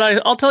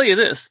I'll tell you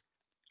this.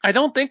 I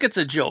don't think it's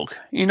a joke.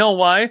 You know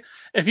why?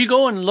 If you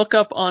go and look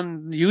up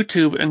on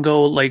YouTube and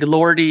go like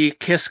Lordi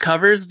Kiss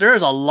covers,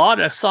 there's a lot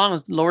of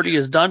songs Lordi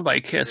has done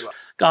by Kiss.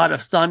 God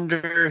of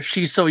Thunder,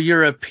 She's So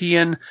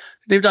European.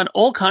 They've done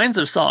all kinds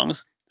of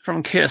songs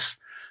from Kiss.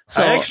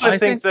 So I actually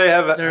think they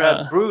have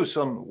had Bruce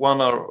on one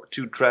or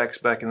two tracks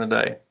back in the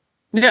day.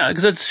 Yeah,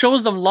 because it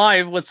shows them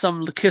live with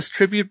some Kiss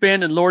tribute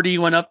band, and Lordi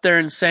went up there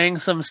and sang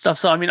some stuff.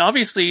 So, I mean,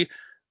 obviously,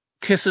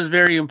 Kiss is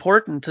very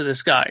important to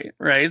this guy,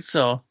 right?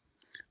 So,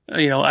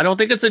 I don't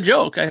think it's a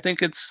joke. I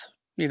think it's,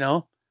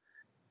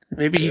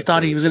 maybe he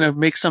thought he was going to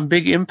make some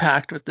big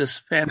impact with this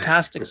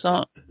fantastic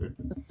song.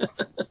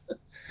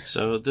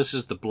 So this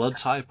is the Blood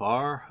Type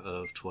R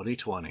of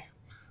 2020.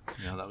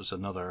 That was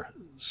another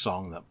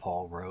song that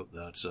Paul wrote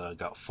that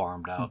got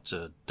farmed out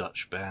to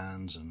Dutch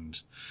bands and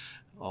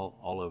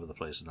all over the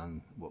place. And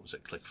then, what was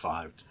it, Click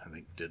 5, I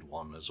think, did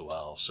one as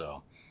well.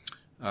 So,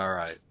 all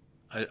right.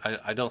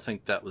 I don't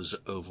think that was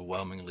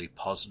overwhelmingly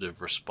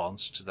positive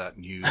response to that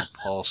new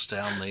Paul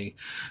Stanley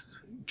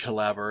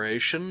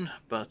collaboration,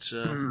 but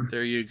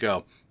there you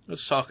go.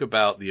 Let's talk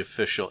about the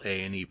official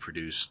A&E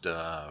produced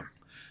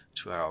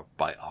 2-hour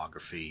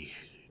biography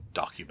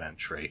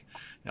documentary.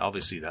 Now,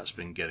 obviously, that's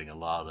been getting a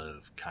lot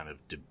of kind of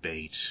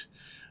debate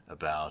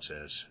about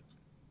it,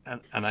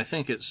 and I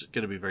think it's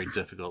going to be very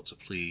difficult to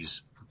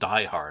please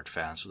diehard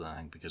fans with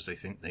anything because they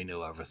think they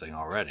know everything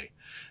already.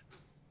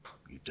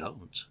 You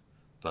don't.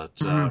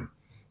 But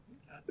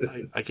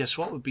I guess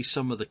what would be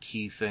some of the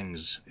key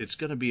things? It's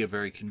going to be a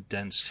very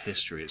condensed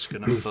history. It's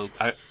going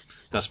to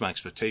that's my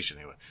expectation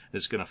anyway.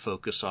 It's going to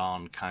focus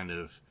on kind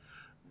of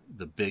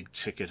the big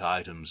ticket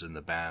items in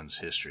the band's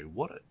history.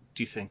 What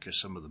do you think are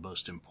some of the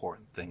most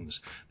important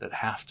things that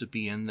have to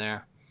be in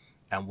there?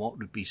 And what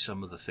would be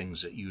some of the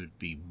things that you would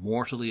be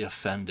mortally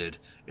offended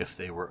if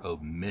they were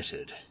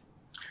omitted?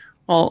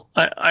 Well,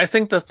 I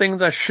think the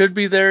things that should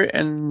be there,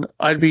 and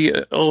I'd be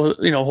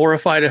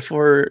horrified if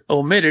were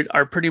omitted,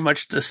 are pretty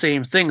much the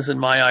same things in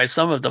my eyes.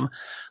 Some of them,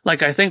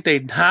 like I think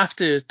they'd have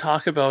to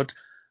talk about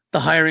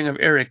the hiring of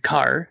Eric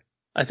Carr.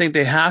 I think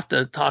they have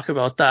to talk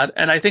about that,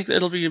 and I think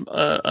it'll be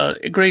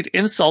a great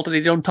insult if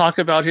they don't talk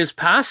about his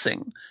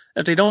passing.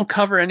 If they don't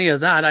cover any of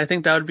that, I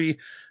think that would be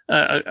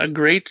a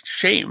great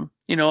shame.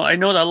 I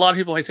know that a lot of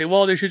people might say,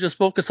 well, they should just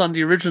focus on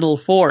the original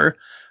 4.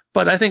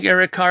 But I think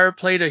Eric Carr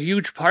played a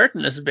huge part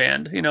in this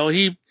band.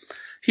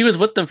 He was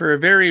with them for a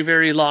very,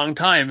 very long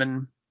time.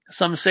 And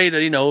some say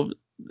that,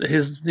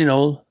 his,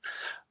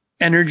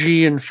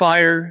 energy and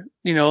fire,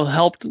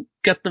 helped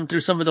get them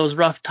through some of those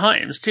rough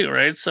times too,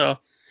 right? So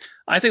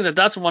I think that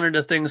that's one of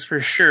the things for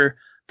sure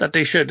that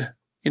they should,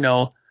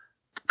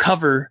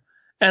 cover.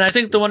 And I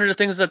think one of the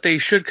things that they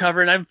should cover,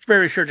 and I'm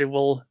very sure they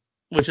will,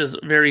 which is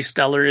very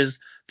stellar, is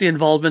the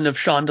involvement of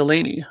Sean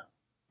Delaney.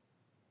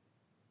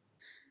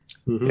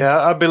 Mm-hmm. Yeah,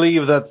 I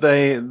believe that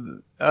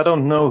I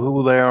don't know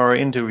who they are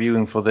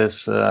interviewing for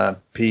this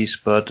piece,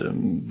 but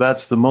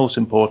that's the most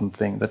important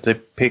thing, that they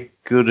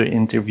pick good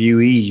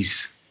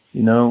interviewees.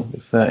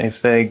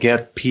 If they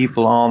get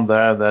people on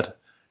there that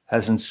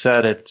hasn't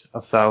said it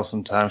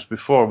 1,000 times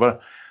before.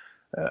 But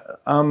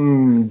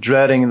I'm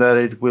dreading that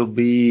it will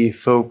be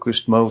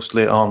focused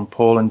mostly on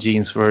Paul and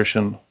Gene's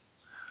version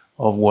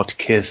of what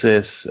Kiss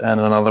is, and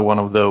another one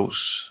of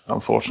those,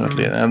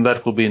 unfortunately. Mm-hmm. And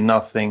that will be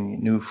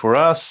nothing new for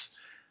us.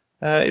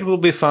 It will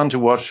be fun to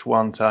watch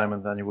one time,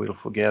 and then you will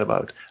forget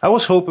about it. I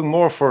was hoping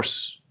more for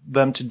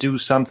them to do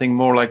something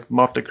more like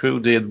Mötley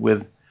Crüe did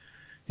with,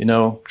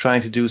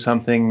 trying to do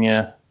something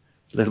a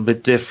little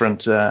bit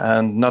different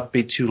and not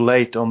be too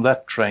late on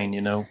that train,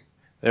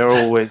 They're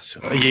always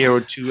a year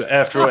or two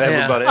after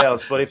everybody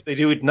else. But if they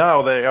do it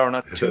now, they are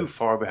not too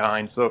far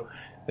behind, so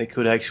they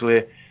could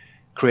actually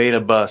create a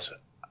buzz.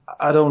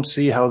 I don't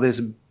see how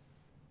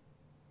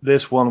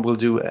this one will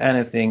do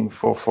anything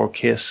for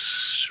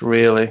Kiss,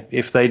 really,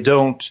 if they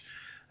don't,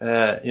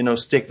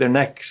 stick their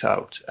necks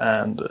out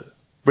and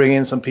bring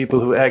in some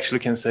people who actually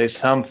can say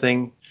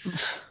something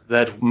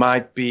that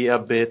might be a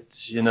bit,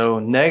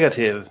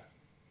 negative,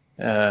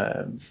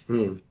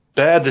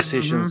 bad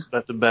decisions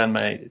that the band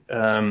made.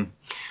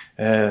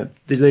 Did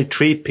they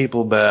treat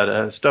people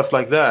bad? Stuff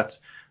like that.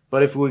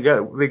 But if we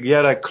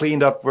get a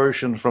cleaned up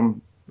version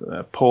from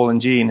Paul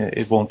and Gene,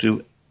 it won't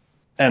do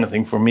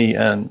anything for me,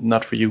 and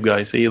not for you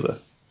guys either.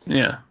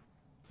 Yeah.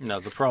 No,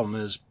 the problem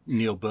is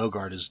Neil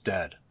Bogart is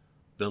dead.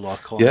 Bill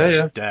O'Connor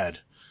is dead.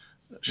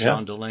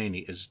 Sean Delaney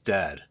is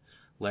dead.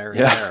 Larry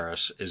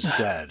Harris is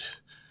dead.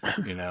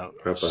 You know,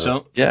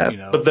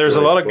 but there's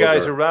a lot of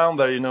guys around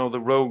there. You know, the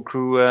road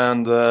crew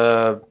and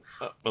a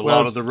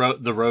lot of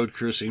the road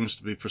crew seems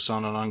to be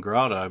persona non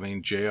grata. I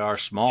mean, J.R.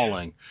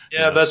 Smalling.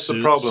 Yeah, that's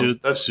the problem.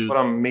 That's what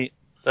I mean.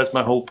 That's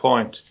my whole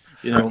point.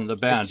 You know, the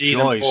band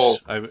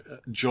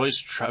Joyce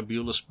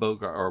Trabulus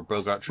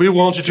Bogart. We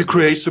wanted to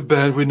create the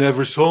band we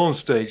never saw on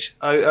stage.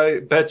 I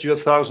bet you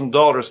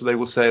 $1,000 they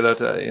will say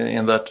that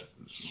in that.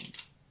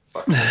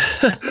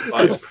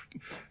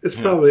 It's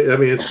probably. I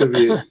mean, it's going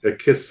to be a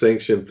Kiss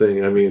sanctioned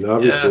thing. I mean,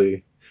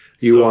 obviously,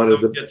 you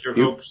wanted don't get your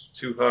hopes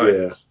too high.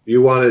 Yeah,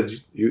 you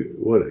wanted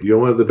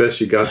the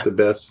best. You got the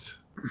best.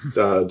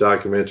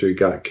 Documentary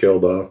got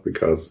killed off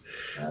because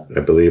I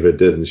believe it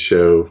didn't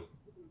show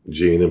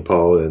Gene and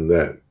Paul in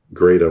that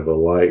great of a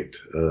light.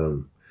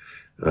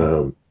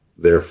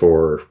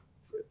 Therefore,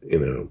 you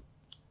know,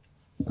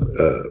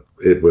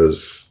 it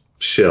was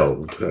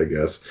shelved, I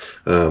guess.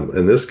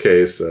 In this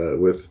case,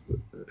 with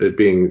it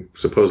being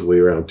supposedly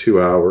around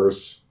 2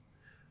 hours,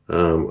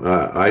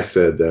 I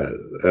said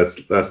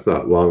that's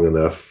not long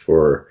enough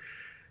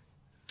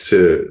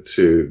to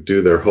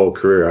do their whole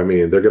career. I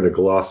mean, they're going to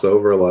gloss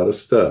over a lot of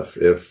stuff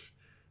if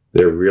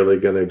they're really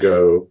going to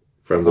go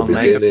from the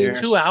beginning.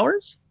 2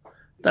 hours?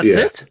 That's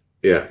it?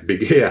 Yeah,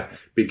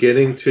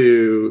 beginning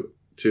to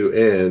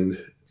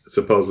end.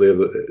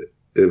 Supposedly,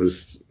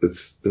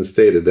 it's been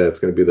stated that it's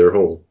going to be the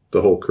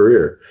whole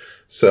career.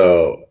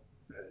 So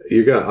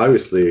you're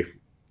obviously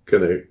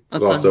going to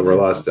gloss over a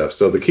lot of stuff.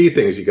 So the key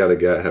things you got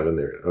to have in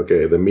there.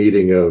 Okay, the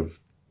meeting of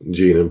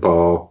Gene and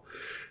Paul,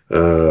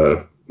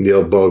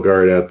 Neil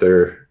Bogart at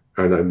their,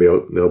 or not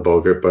Neil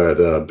Bogart,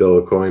 but Bill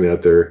O'Coin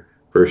at their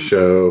first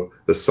show,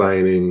 the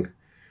signing.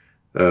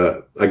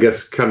 I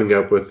guess coming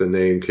up with the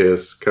name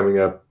Kiss, coming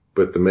up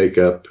with the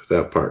makeup,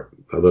 that part,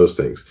 those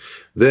things.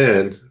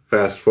 Then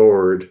fast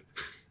forward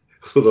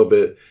a little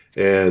bit,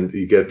 and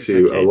you get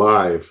to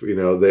Alive. You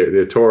know,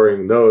 they're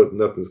touring. No,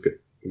 nothing's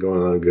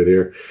going on good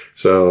here.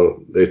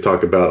 So they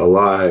talk about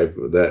Alive,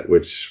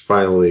 which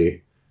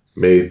finally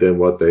made them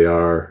what they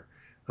are,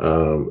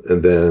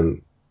 and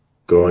then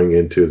going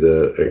into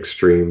the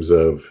extremes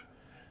of,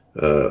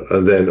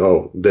 and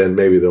then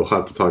maybe they'll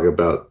have to talk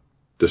about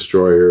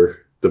Destroyer,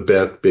 the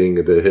Beth being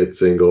the hit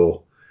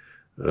single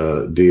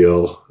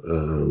deal.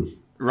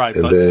 Right,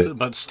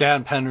 but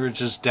Stan Penridge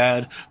is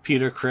dead.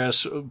 Peter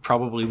Criss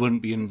probably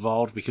wouldn't be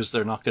involved because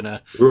they're not going to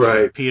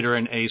give Peter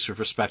and Ace of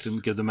respect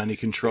and give them any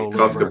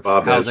control over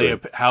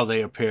how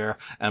they appear.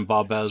 And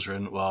Bob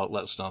Ezrin, well,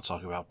 let's not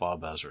talk about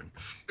Bob Ezrin.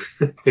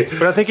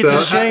 But I think it's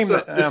a shame.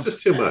 It's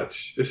just too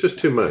much. It's just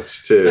too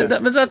much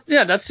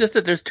that's just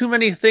it. There's too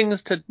many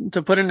things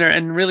to put in there,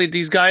 and really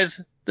these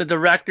guys, the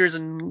directors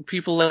and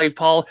people like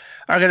Paul,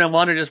 are going to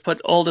want to just put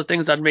all the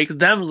things that make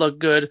them look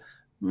good.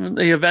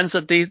 The events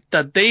that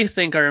they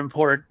think are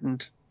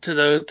important to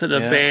the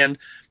band,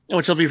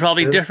 which will be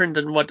probably different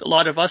than what a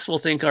lot of us will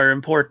think are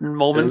important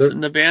moments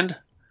in the band.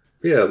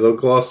 Yeah, they'll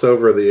gloss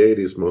over the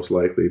 80s most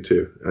likely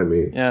too. I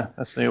mean,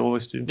 as they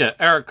always do. Yeah,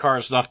 Eric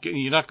Carr's not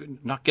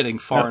getting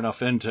far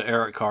enough into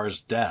Eric Carr's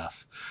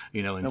death,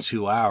 in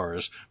 2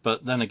 hours.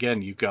 But then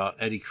again, you've got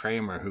Eddie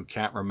Kramer who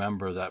can't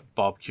remember that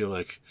Bob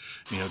Kulick,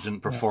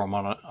 didn't perform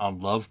on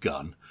Love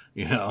Gun,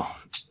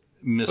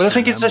 But I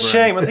think it's a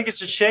shame. I think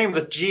it's a shame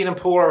that Gene and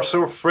Paul are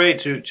so afraid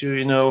to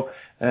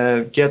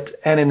get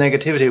any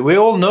negativity. We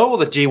all know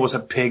that Gene was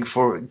a pig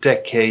for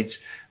decades,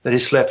 that he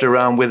slept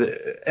around with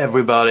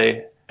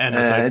everybody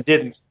and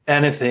didn't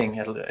anything.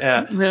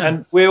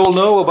 And we all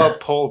know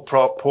about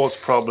Paul's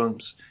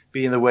problems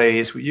being the way he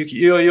is.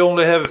 You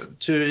only have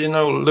to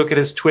look at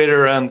his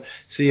Twitter and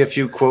see a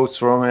few quotes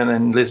from him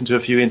and listen to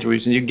a few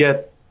interviews, and you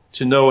get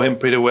to know him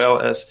pretty well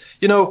as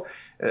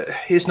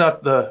he's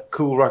not the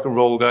cool rock and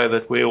roll guy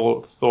that we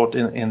all thought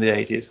in the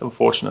 80s,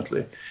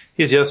 unfortunately.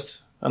 He's just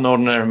an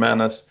ordinary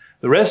man as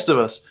the rest of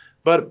us.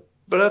 But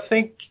I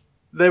think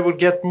they would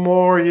get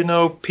more,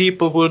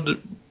 people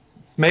would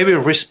maybe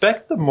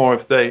respect them more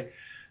if they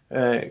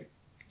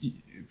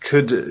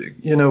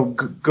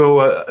could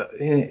go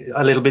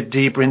a little bit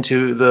deeper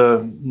into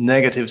the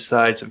negative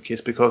sides of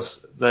Kiss, because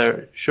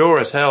there sure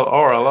as hell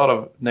are a lot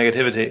of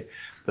negativity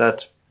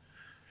that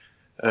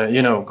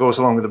goes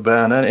along with the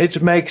band, and it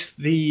makes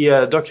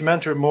the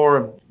documentary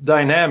more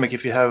dynamic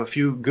if you have a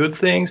few good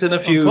things and a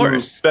few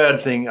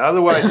bad things.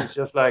 Otherwise, it's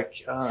just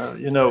like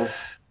a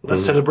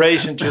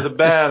celebration to the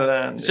band,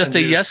 and it's just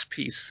a yes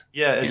piece.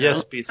 Yeah, a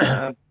yes piece.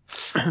 And,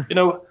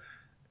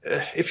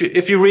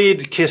 if you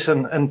read Kiss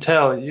and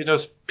Tell, you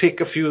just pick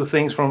a few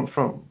things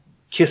from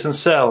Kiss and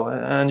Sell,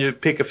 and you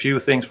pick a few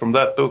things from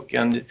that book,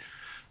 and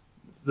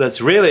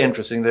that's really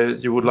interesting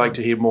that you would like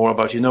to hear more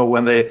about,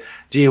 when they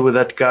deal with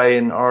that guy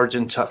in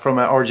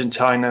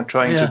Argentina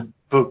trying to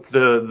book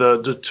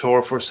the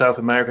tour for South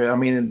America. I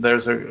mean,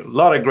 there's a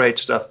lot of great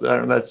stuff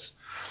there.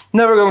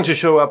 Never going to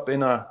show up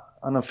in an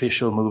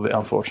unofficial movie,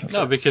 unfortunately.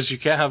 No, because you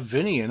can't have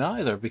Vinny in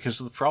either because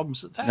of the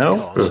problems that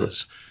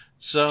causes.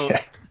 So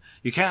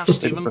you can't have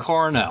Stephen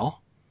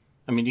Coronel.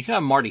 I mean, you can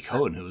have Marty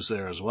Cohen, who's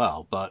there as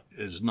well, but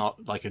is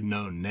not like a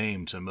known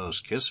name to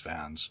most Kiss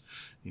fans.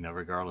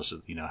 Regardless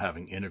of,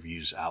 having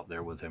interviews out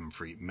there with him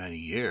for many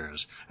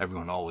years,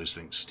 everyone always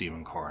thinks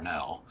Stephen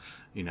Coronel.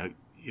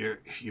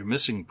 You're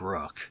missing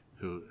Brooke,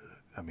 who,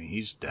 I mean,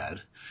 he's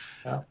dead.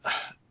 Yeah.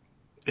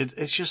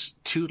 It's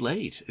just too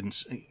late. And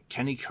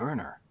Kenny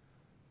Kerner,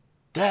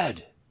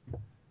 dead.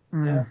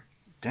 Yeah.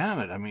 Damn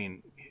it. I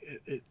mean,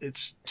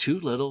 it's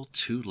too little,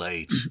 too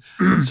late.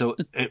 So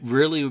it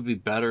really would be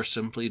better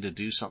simply to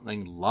do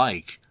something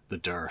like The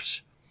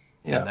Dirt.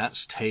 Yeah. And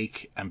that's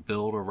take and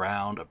build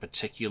around a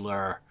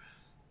particular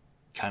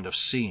kind of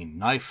scene.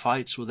 Knife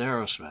fights with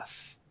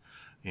Aerosmith.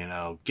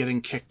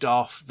 Getting kicked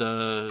off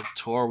the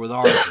tour with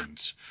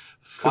Argent.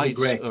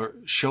 Fights or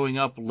showing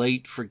up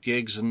late for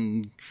gigs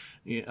and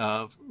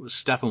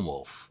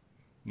Steppenwolf.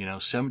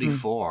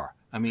 74.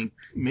 I mean,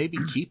 maybe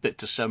keep it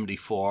to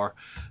 74.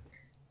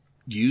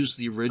 Use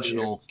the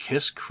original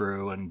Kiss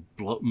crew and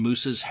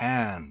Moose's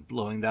hand,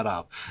 blowing that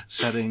up,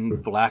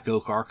 setting Black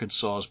Oak,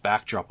 Arkansas's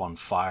backdrop on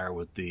fire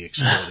with the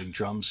exploding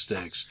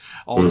drumsticks,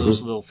 all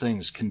those little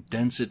things,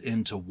 condense it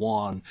into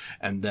one,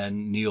 and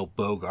then Neil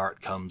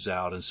Bogart comes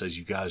out and says,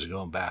 you guys are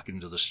going back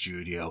into the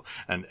studio,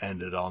 and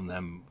end it on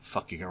them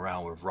fucking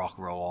around with Rock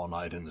and Roll All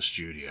Night in the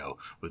studio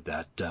with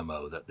that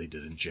demo that they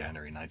did in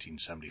January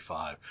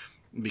 1975.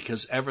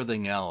 Because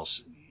everything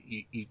else,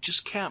 you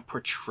just can't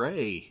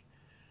portray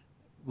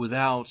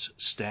without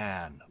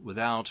Stan,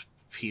 without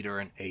Peter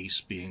and Ace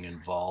being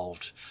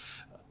involved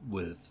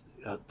with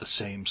the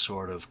same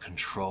sort of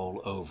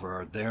control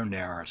over their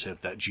narrative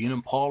that Gene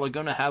and Paul are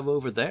going to have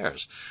over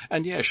theirs.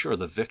 And yeah, sure,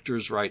 the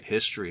victors write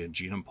history, and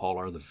Gene and Paul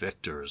are the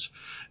victors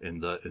in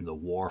the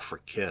war for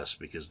Kiss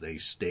because they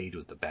stayed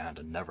with the band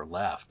and never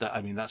left.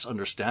 That's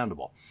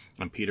understandable.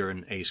 And Peter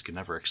and Ace can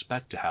never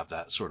expect to have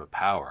that sort of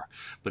power.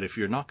 But if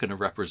you're not going to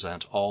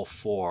represent all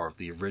four of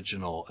the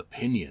original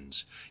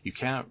opinions, you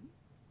can't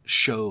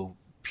show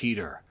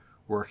Peter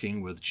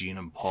working with Gene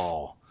and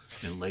Paul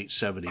in late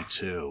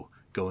 72,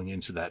 going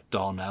into that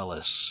Don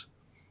Ellis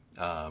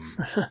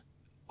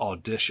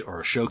audition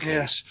or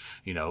showcase,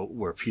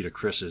 where Peter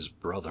Criss's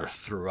brother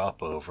threw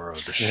up over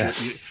the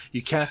shoot.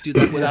 You can't do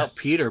that without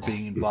Peter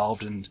being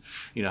involved and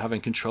having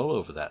control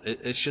over that.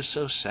 It's just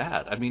so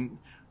sad. I mean,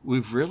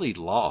 we've really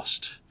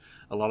lost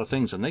a lot of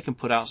things, and they can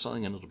put out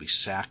something and it'll be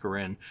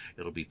saccharine,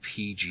 it'll be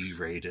PG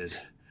rated,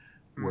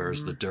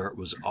 whereas The Dirt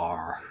was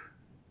R.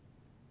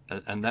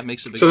 And that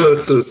makes a big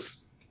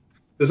difference.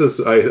 This is,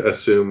 I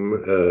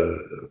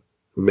assume,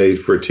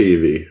 made for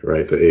TV,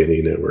 right? The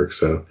A&E network.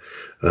 So,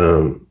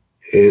 and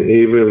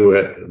even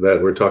with that,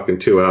 we're talking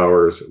 2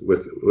 hours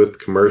with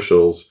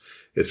commercials.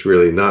 It's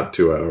really not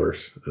 2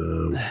 hours.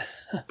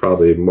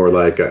 Probably more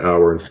like an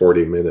hour and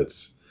 40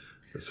 minutes,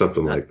 or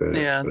something like that.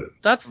 Yeah,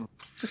 that's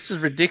just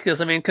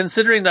ridiculous. I mean,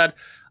 considering that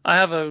I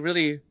have a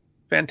really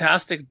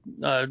fantastic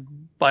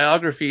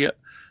biography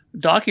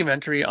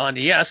documentary on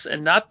Yes,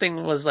 and that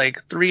thing was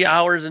like 3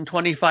 hours and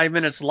 25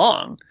 minutes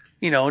long.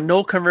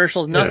 No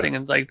commercials, nothing.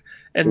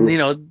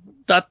 Yeah.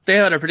 That they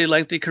had a pretty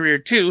lengthy career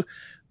too.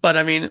 But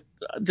I mean,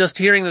 just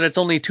hearing that it's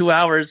only 2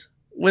 hours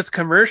with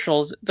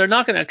commercials, they're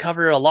not going to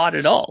cover a lot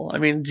at all. I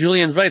mean,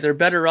 Julian's right. They're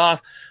better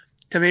off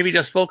to maybe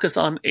just focus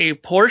on a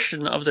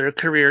portion of their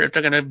career if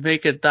they're going to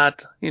make it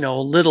that,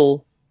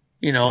 little,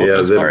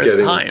 as far as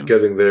time.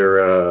 Getting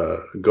their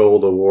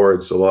gold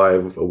awards,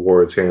 live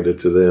awards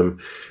handed to them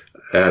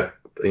at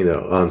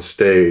on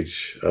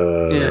stage.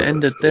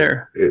 End it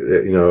there.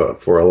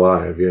 For a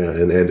live,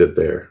 and end it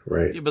there,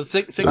 right? Yeah, but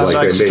think about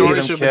the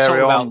stories we've been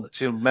talking about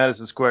to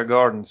Madison Square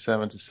Garden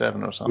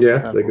 77 or something.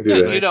 Yeah, they could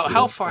do that.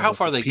 How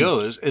far they go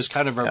is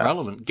kind of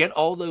irrelevant. Get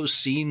all those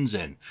scenes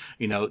in.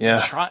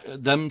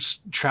 Them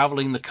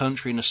traveling the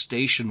country in a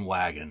station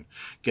wagon,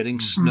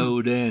 getting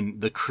snowed in,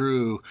 the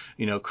crew,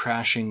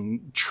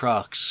 crashing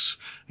trucks,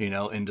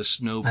 into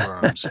snow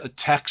berms,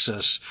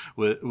 Texas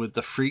with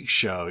the freak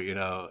show,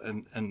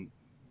 and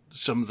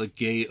some of the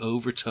gay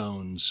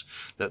overtones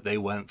that they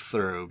went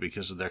through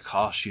because of their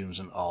costumes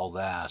and all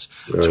that.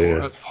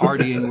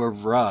 Partying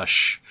with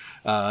Rush,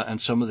 and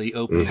some of the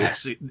opening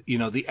acts,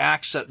 the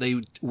acts that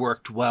they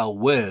worked well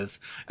with,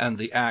 and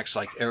the acts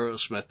like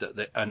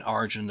Aerosmith and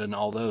Argent and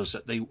all those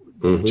that they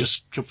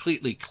just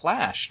completely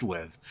clashed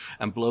with,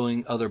 and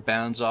blowing other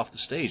bands off the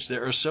stage.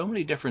 There are so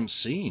many different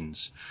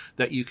scenes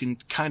that you can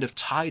kind of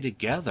tie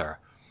together.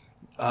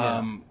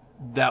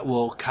 That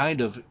will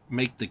kind of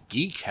make the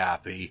geek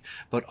happy,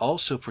 but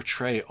also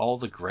portray all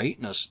the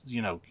greatness,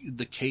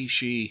 the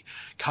Keishi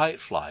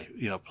Kite Fly,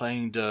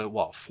 playing to,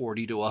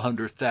 40 to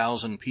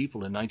 100,000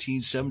 people in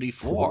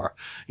 1974,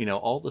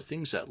 all the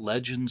things that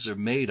legends are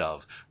made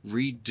of.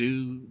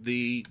 Redo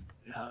the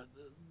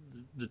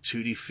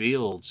Tootie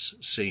Fields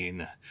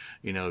scene,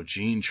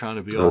 Gene trying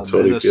to be all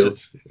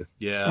innocent.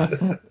 Yeah.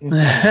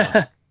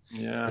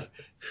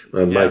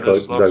 On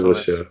Michael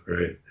Douglas show,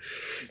 right?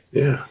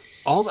 Yeah.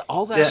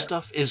 all that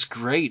stuff is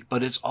great,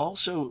 but it's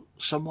also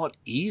somewhat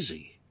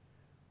easy.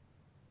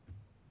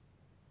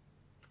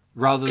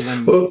 Rather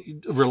than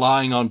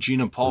relying on Gene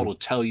and Paul to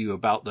tell you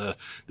about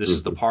this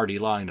is the party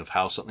line of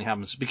how something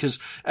happens, because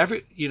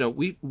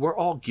we're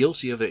all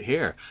guilty of it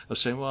here, of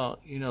saying, well,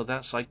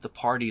 that's like the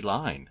party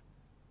line,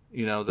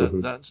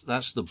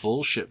 that's the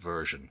bullshit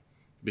version,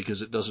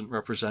 because it doesn't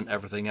represent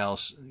everything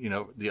else,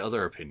 the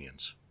other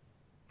opinions.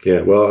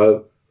 Yeah,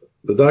 well,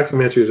 the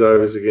documentary is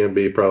obviously going to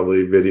be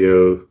probably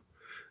video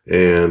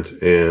and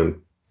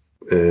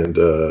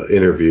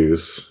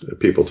interviews,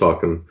 people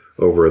talking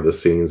over the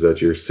scenes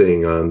that you're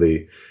seeing on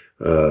the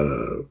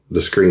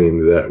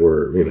screen that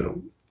were,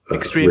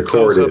 extreme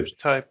recorded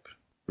type,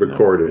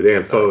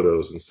 and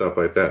photos and stuff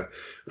like that.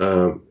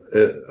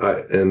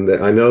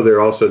 I know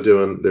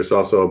there's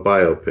also a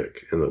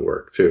biopic in the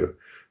work too.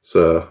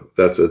 So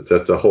that's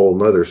a whole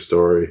nother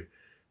story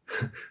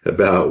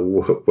about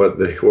what are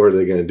they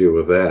going to do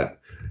with that.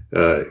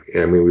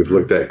 We've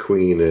looked at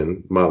Queen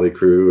and Motley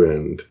Crue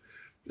and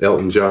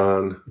Elton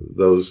John,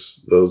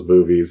 those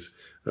movies.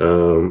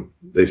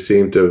 They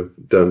seem to have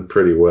done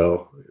pretty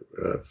well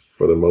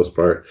for the most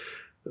part.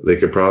 They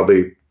could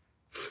probably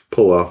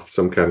pull off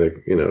some kind of,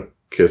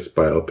 Kiss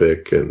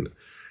biopic. And,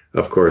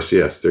 of course,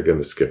 yes, they're going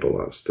to skip a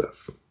lot of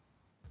stuff.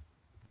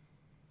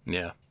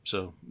 Yeah,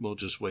 so we'll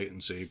just wait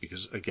and see,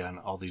 because, again,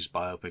 all these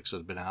biopics that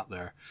have been out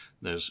there,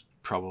 there's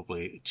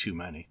probably too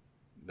many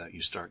that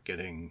you start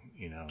getting,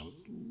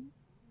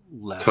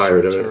 less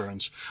tired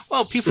returns. Of it.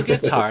 Well, people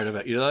get tired of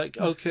it. You're like,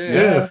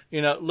 okay,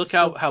 look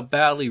how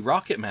badly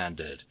Rocket Man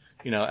did.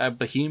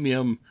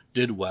 Bohemian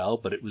did well,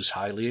 but it was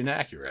highly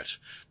inaccurate.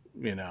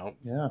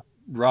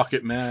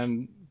 Rocket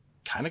Man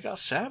kind of got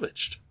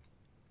savaged.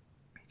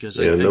 Because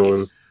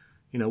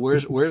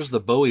where's the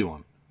Bowie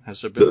one?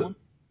 Has there been one?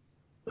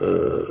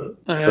 A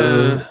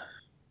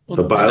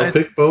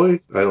biopic Bowie?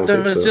 I don't think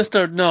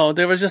so.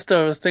 There was just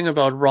a thing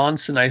about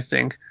Ronson, I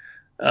think.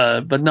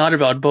 But not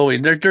about Bowie.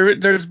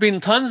 There's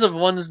been tons of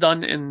ones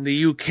done in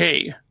the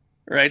UK,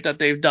 right? That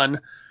they've done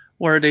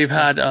where they've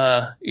had,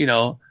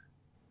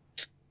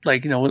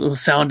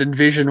 Sound and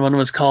Vision one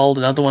was called.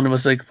 Another one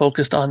was like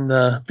focused on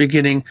the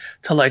beginning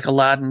to like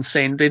Aladdin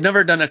Sane. They've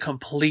never done a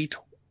complete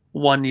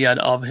one yet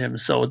of him,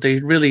 so they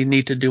really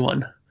need to do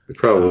one. They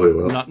probably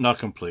will. Not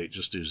complete,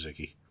 just do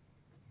Ziggy.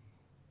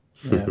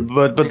 Yeah,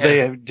 but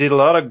they did a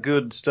lot of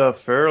good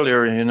stuff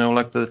earlier,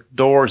 like the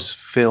Doors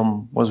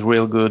film was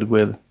real good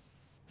with.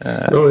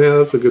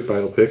 That's a good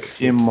biopic.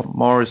 Jim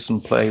Morrison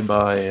played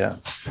by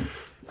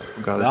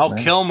Val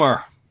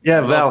Kilmer.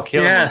 Yeah, Val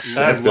Kilmer. Yes,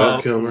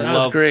 Val Kilmer. That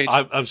was great.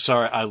 I'm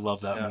sorry, I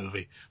love that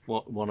movie.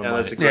 One of my.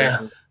 That's a great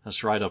one.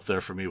 That's right up there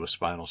for me with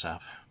Spinal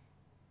Tap.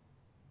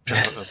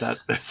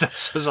 That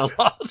says a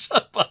lot.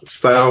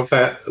 Spinal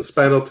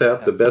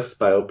Tap, the best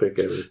biopic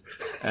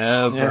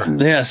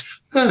ever. Yes.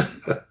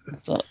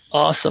 That's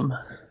awesome.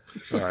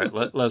 All right,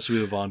 let's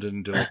move on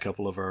and do a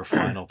couple of our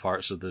final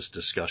parts of this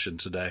discussion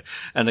today.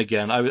 And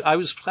again, I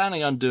was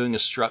planning on doing a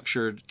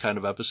structured kind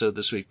of episode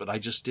this week, but I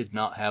just did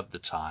not have the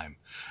time,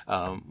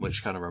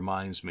 which kind of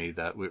reminds me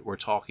that we're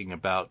talking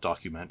about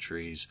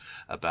documentaries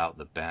about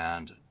the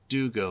band.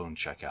 Do go and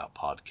check out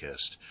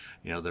Podcast.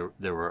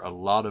 There were a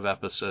lot of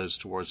episodes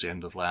towards the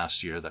end of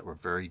last year that were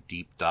very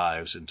deep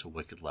dives into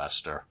Wicked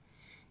Lester.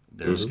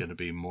 There's going to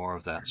be more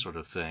of that sort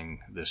of thing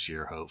this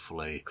year,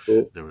 hopefully.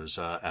 Cool. There was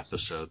an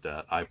episode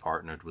that I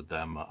partnered with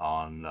them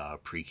on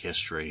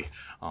Prehistory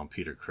on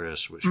Peter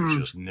Criss, which was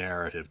just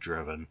narrative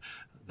driven.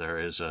 There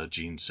is a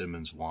Gene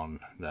Simmons one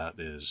that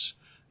is,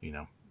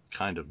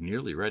 kind of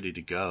nearly ready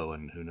to go,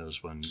 and who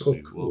knows when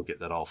we'll get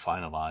that all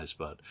finalized.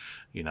 But,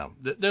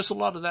 there's a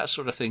lot of that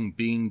sort of thing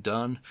being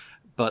done,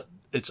 but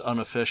it's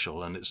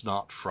unofficial, and it's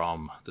not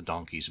from the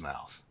donkey's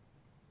mouth,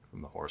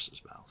 from the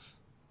horse's mouth,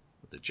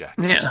 the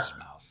jackass's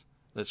mouth.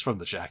 It's from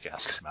the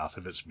jackass's mouth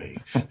if it's me.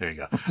 There you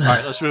go. All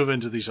right, let's move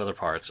into these other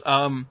parts.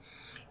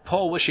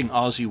 Paul wishing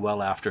Ozzy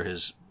well after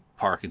his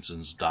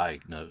Parkinson's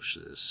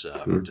diagnosis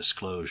or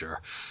disclosure.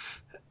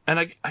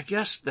 And I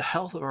guess the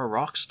health of our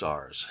rock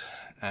stars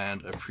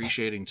and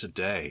appreciating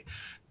today.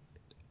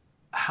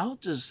 How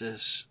does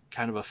this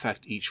kind of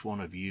affect each one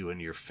of you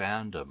and your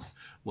fandom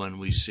when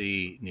we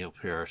see Neil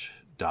Peart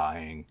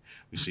dying?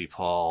 We see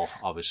Paul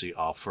obviously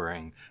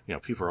offering,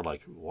 people are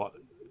like, what?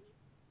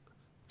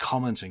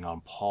 Commenting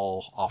on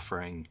Paul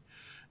offering,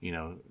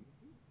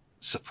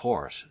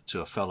 support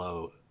to a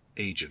fellow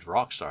aged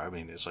rock star. I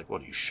mean, it's like,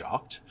 what, are you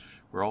shocked?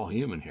 We're all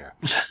human here.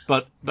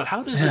 But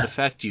how does it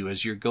affect you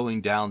as you're going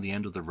down the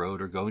end of the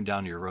road or going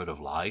down your road of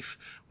life,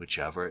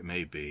 whichever it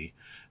may be,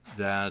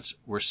 that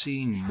we're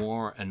seeing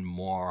more and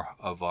more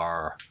of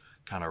our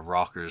kind of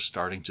rockers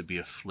starting to be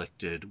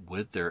afflicted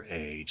with their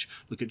age?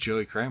 Look at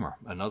Joey Kramer,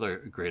 another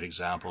great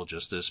example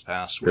just this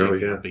past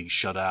week, being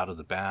shut out of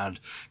the band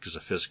because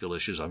of physical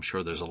issues. I'm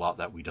sure there's a lot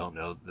that we don't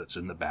know that's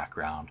in the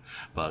background,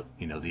 but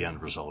the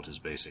end result is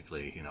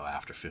basically,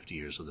 after 50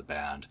 years of the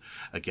band,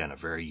 again, a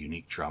very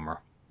unique drummer,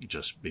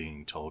 just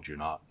being told you're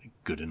not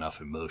good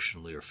enough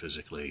emotionally or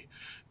physically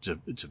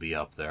to be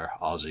up there.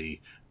 Ozzy,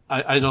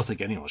 I don't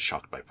think anyone was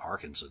shocked by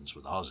Parkinson's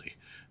with Ozzy.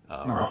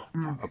 Or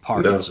a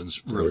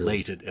Parkinson's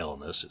related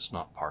illness. It's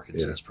not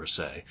Parkinson's per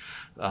se.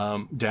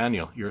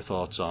 Daniel, your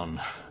thoughts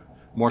on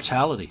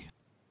mortality?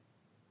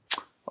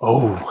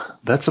 Oh,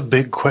 that's a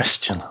big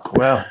question.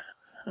 Well,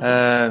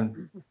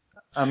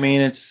 I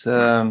mean, it's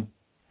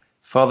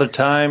Father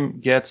Time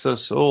gets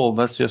us all.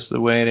 That's just the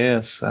way it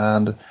is,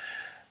 and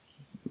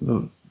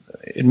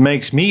it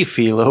makes me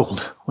feel old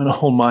when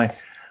all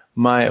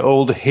my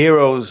old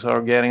heroes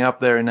are getting up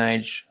there in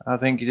age. I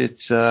think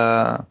it's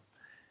sad,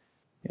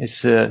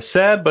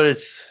 but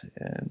it's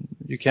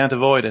you can't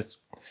avoid it.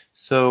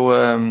 So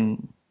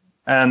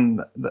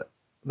and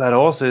that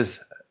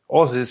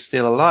Ozzy is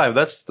still alive.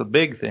 That's the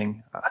big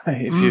thing.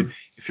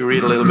 If you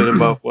read a little bit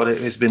about what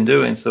he's been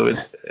doing, so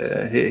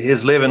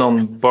he's living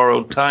on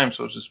borrowed time,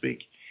 so to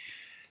speak.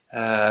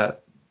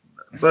 But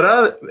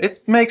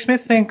it makes me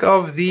think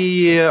of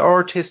the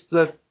artists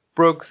that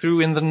broke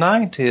through in the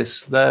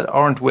 90s that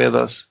aren't with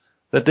us,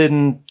 that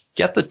didn't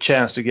get the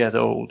chance to get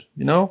old,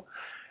 you know?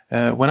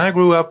 When I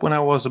grew up, when I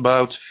was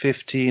about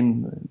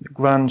 15,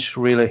 grunge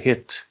really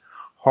hit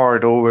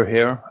hard over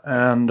here,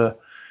 and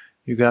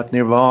you got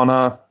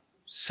Nirvana,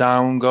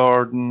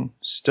 Soundgarden,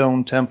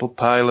 Stone Temple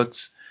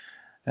Pilots,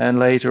 and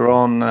later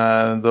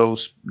on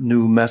those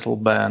new metal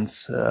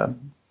bands.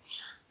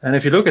 And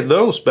if you look at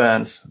those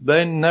bands,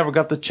 they never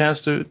got the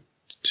chance to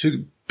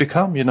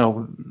become, you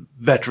know,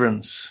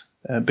 veterans,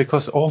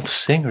 because all the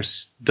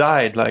singers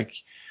died like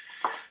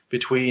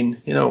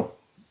between, you know,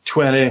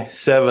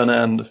 27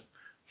 and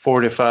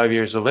 45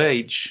 years of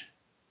age.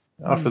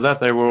 After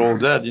that, they were all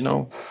dead, you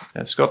know.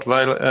 Scott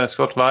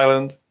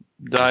Weiland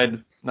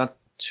died not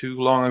too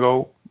long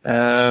ago.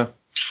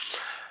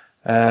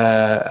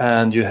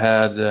 And you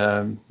had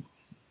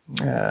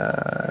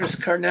Chris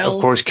Cornell,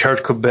 of course,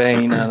 Kurt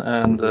Cobain,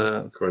 and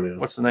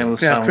what's the name of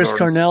the Soundgarden? Chris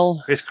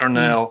Cornell. Chris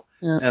Cornell,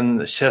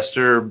 and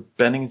Chester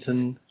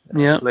Bennington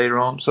later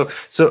on. So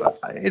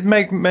it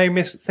made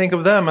me think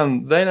of them,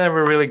 and they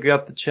never really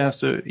got the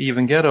chance to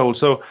even get old.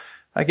 So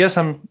I guess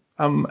I'm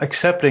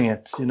accepting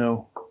it. You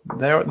know,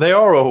 they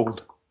are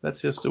old.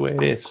 That's just the way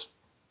it is.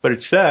 But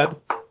it's sad.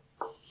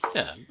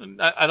 Yeah,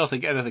 I don't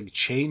think anything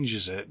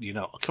changes it. You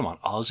know, come on,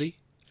 Ozzy,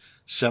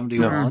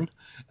 71,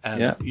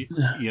 and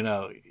you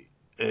know,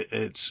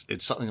 it's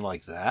something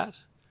like that.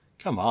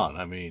 Come on,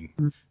 I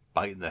mean,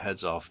 biting the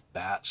heads off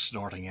bats,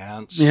 snorting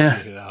ants, you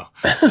know,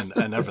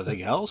 and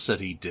everything else that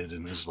he did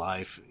in his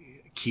life.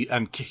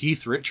 And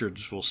Keith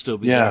Richards will still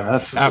be there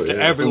after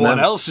everyone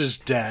else is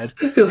dead.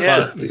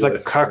 He's like a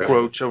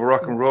cockroach of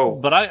rock and roll.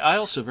 But I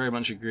also very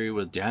much agree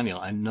with Daniel,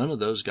 and none of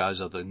those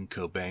guys other than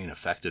Cobain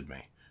affected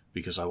me,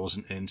 because I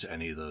wasn't into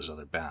any of those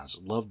other bands.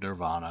 Loved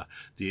Nirvana.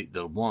 The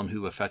one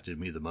who affected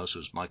me the most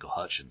was Michael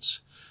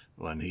Hutchence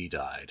when he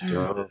died.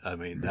 I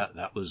mean,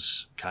 that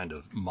was kind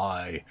of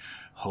my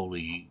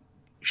holy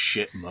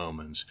shit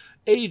moments.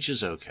 Age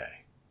is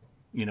okay.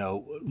 You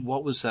know,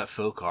 what was that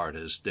folk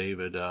artist,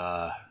 David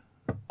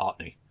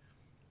Otney,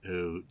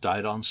 who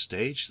died on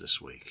stage this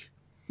week?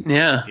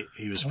 Yeah.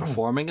 He was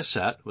performing a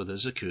set with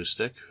his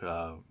acoustic,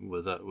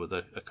 with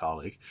a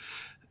colleague,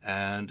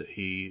 and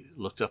he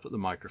looked up at the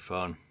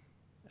microphone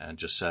and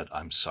just said,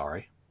 "I'm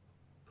sorry,"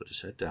 put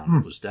his head down,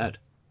 and was dead.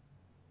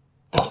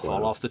 Didn't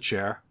fall off the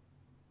chair.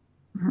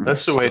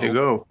 That's the way to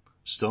go.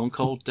 Stone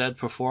cold dead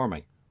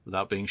performing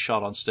without being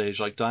shot on stage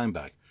like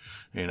Dimebag.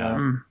 You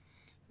know,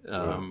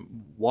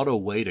 what a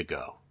way to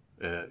go.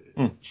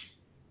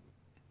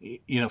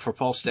 You know, for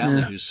Paul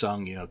Stanley, who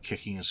sung, you know,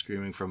 kicking and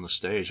screaming from the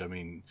stage, I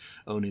mean,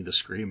 only the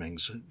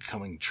screaming's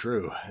coming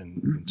true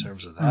in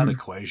terms of that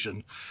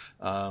equation.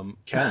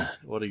 Ken,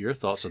 what are your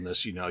thoughts on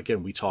this? You know,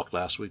 again, we talked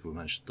last week, we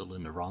mentioned the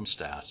Linda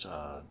Ronstadt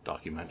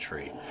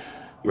documentary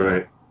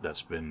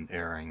that's been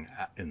airing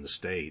in the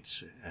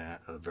States,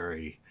 a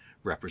very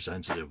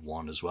representative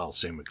one as well.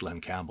 Same with Glenn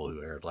Campbell,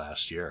 who aired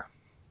last year.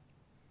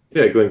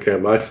 Yeah, Glenn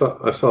Campbell. I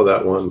saw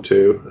that one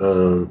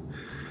too.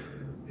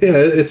 Yeah,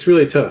 it's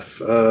really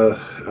tough.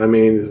 I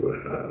mean,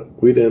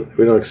 we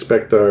don't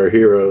expect our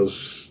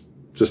heroes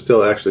to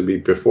still actually be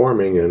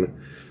performing,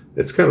 and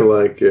it's kind of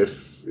like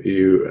if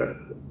you,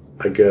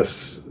 I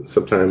guess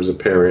sometimes a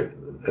parent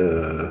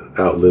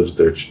outlives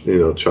their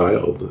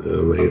child.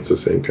 It's the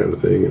same kind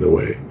of thing in a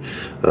way.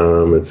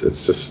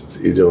 It's just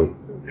you don't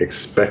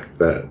expect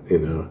that. You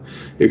know,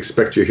 you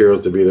expect your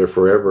heroes to be there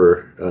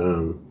forever.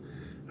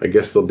 I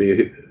guess they'll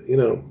be. You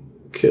know,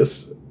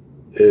 Kiss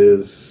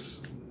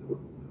is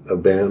a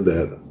band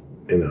that,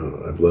 you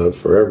know, I've loved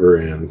forever,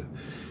 and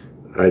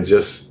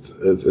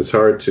it's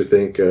hard to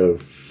think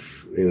of,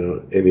 you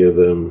know, any of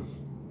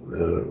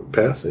them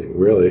passing,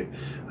 really.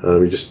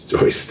 You just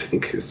always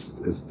think it's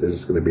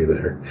going to be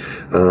there.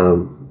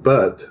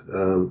 But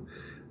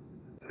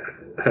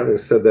having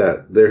said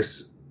that,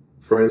 there's,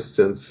 for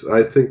instance,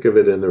 I think of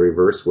it in the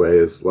reverse way.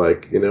 It's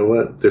like, you know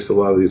what, there's a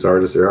lot of these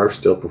artists that are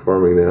still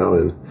performing now,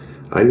 and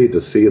I need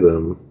to see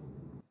them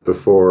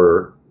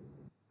before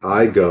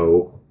I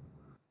go,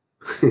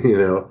 you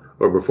know,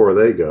 or before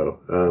they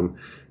go,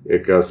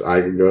 because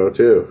I can go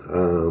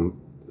too.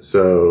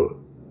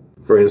 So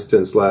for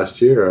instance,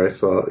 last year I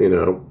saw,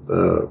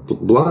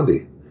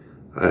 Blondie.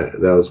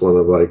 That was one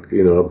of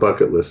a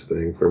bucket list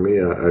thing for me.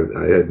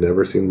 I had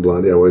never seen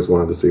Blondie. I always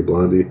wanted to see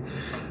Blondie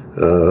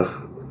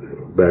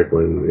back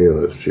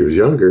when she was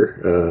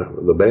younger,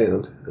 the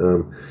band,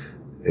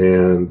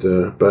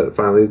 but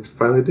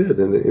finally did,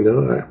 and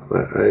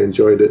I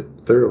enjoyed it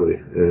thoroughly,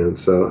 and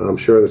so I'm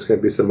sure there's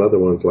going to be some other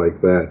ones like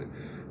that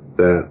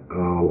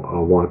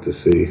I'll want to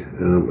see.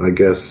 I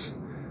guess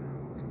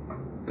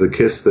the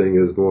Kiss thing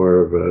is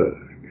more of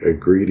a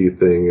greedy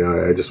thing.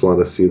 I just want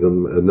to see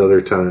them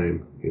another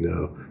time,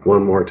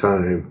 one more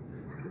time,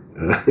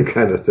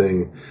 kind of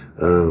thing,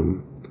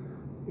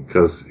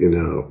 because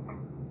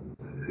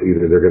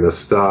either they're going to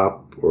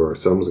stop, or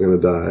someone's going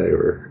to die,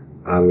 or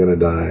I'm going to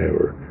die,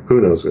 or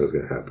who knows what's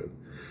going to happen.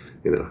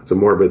 It's a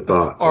morbid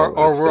thought. Or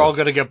we're all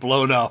going to get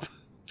blown up.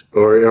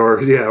 Or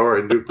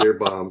a nuclear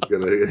bomb's we're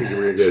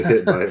gonna get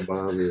hit by a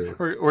bomb.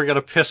 We're going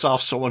to piss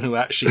off someone who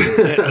actually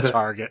hit a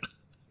target.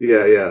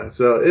 Yeah.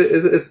 So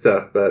it's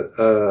tough, but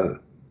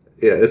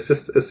it's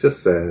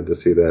just sad to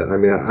see that. I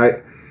mean,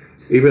 I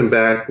even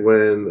back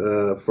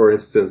when, for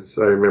instance,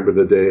 I remember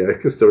the day. I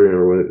can still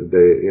remember when the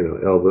day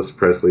Elvis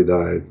Presley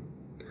died.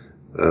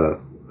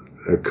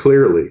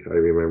 Clearly, I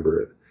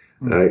remember it.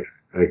 Mm.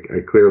 I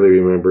clearly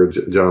remember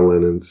John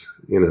Lennon's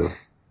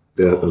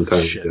death and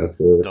time of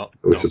death,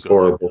 which is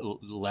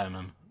horrible.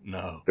 Lennon,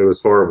 no. It was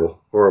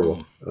horrible.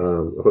 Mm.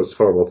 It was a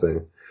horrible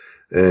thing.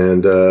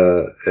 And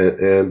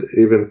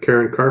even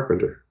Karen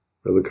Carpenter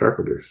of the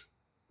Carpenters,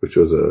 which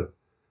was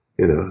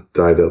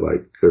died at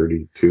like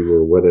 32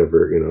 or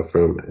whatever,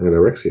 from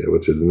anorexia,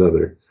 which is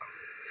another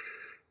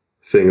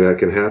thing that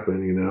can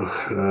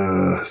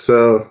happen,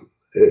 so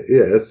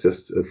it's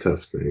just a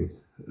tough thing.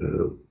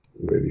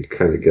 Where you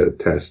kind of get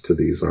attached to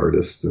these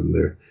artists and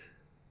their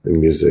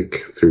music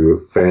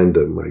through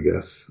fandom, I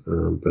guess.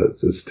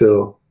 But it's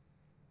still,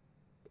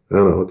 I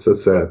don't know, it's a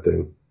sad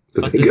thing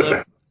to think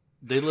about.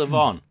 They live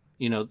on.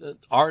 The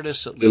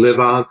artists at least. They live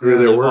on through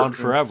their work. Live on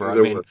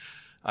forever.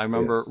 I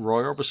remember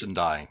Roy Orbison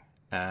dying,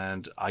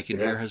 and I can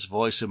hear his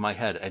voice in my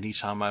head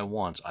anytime I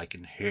want. I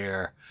can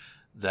hear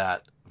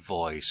that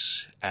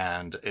voice,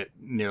 and it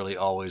nearly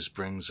always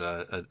brings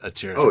a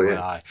tear to my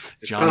eye.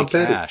 It's Johnny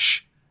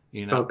Cash.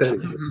 We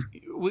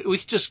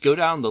could just go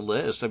down the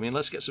list. I mean,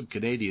 let's get some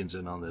Canadians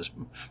in on this,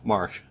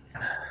 Mark.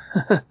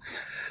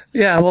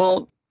 Yeah,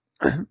 well,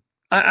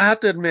 I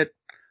have to admit,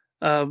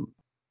 a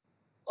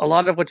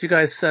lot of what you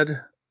guys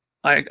said,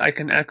 I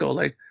can echo.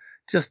 Like,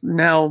 just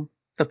now,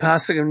 the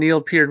passing of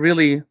Neil Peart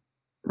really,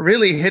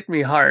 really hit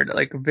me hard,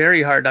 like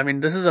very hard. I mean,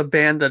 this is a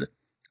band that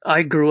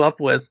I grew up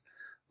with,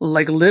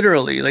 like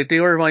literally. Like, they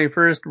were my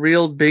first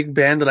real big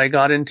band that I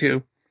got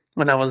into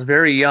when I was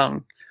very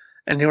young.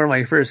 And they were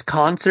my first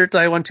concert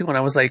I went to when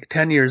I was like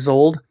 11 years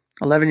old.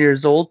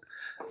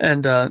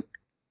 And,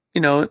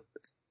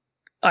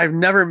 I've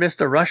never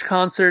missed a Rush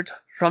concert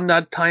from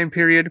that time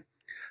period.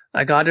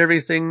 I got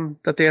everything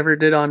that they ever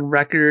did on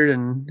record,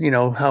 and,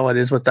 how it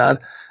is with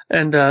that.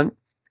 And,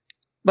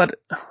 but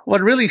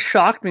what really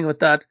shocked me with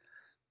that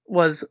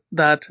was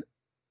that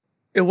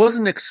it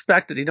wasn't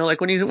expected, like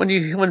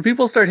when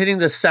people start hitting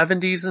the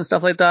 70s and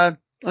stuff like that,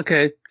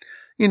 okay,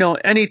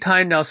 any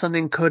time now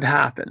something could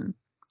happen.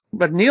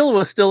 But Neil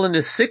was still in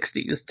his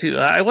 60s too.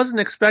 I wasn't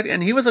expecting,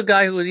 and he was a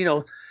guy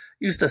who,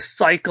 used to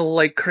cycle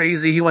like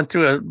crazy. He went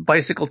through a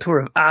bicycle tour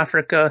of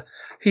Africa.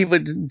 He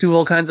would do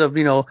all kinds of,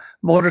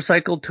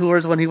 motorcycle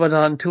tours when he was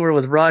on tour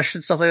with Rush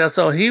and stuff like that.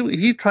 So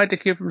he tried to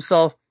keep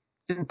himself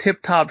in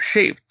tip-top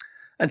shape.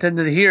 And then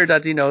to hear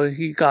that,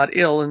 he got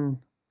ill and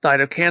died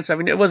of cancer. I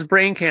mean, it was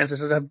brain cancer,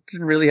 so that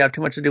didn't really have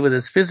too much to do with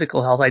his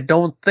physical health, I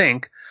don't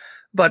think.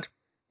 But,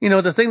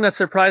 the thing that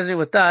surprised me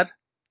with that,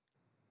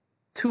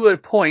 to a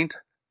point,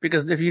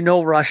 because if you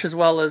know Rush as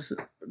well as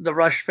the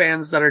Rush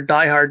fans that are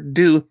diehard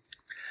do,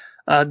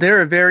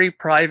 they're very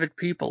private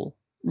people.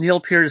 Neil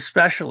Peart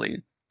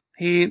especially.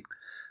 He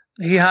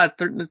had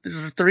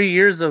 3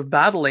 years of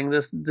battling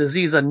this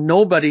disease that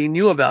nobody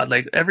knew about.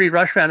 Like, every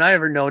Rush fan I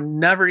ever know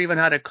never even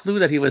had a clue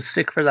that he was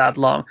sick for that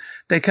long.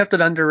 They kept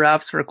it under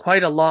wraps for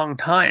quite a long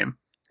time,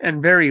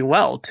 and very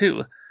well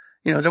too.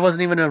 There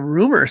wasn't even a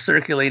rumor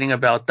circulating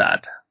about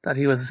that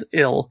he was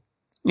ill.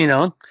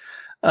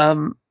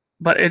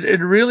 But it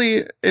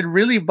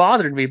really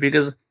bothered me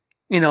because,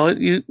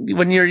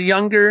 when you're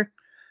younger,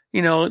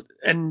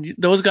 and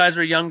those guys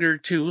were younger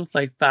too,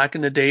 like back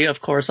in the day, of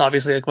course,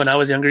 obviously, like when I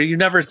was younger, you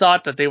never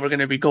thought that they were going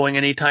to be going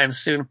anytime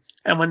soon.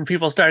 And when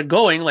people started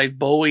going, like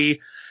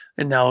Bowie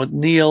and now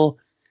Neil,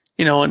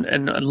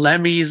 and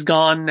Lemmy's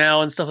gone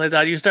now and stuff like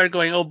that, you start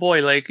going, oh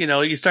boy, like,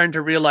 you're starting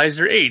to realize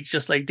your age,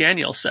 just like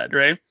Daniel said,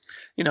 right?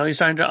 You're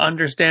starting to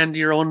understand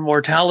your own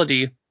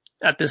mortality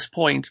at this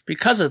point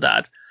because of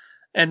that.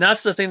 And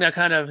that's the thing that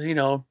kind of,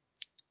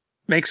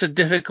 makes it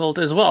difficult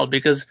as well,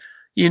 because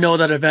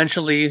that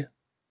eventually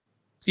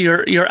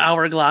your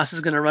hourglass is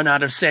going to run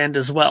out of sand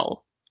as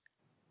well,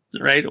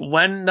 right?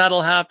 When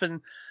that'll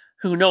happen,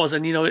 who knows?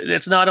 And,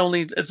 it's not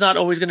always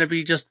going to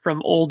be just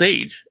from old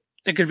age.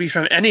 It could be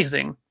from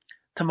anything.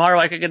 Tomorrow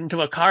I could get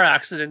into a car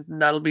accident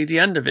and that'll be the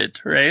end of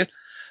it, right?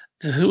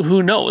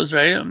 who knows,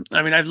 right?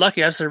 I mean,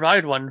 I've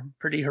survived one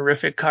pretty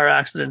horrific car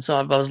accident, so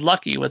I was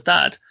lucky with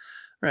that,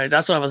 right?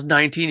 That's when I was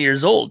 19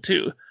 years old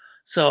too.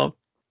 So,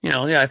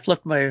 I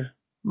flipped my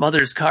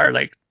mother's car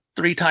like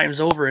 3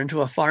 times over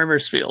into a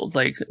farmer's field.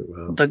 Like,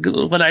 Wow.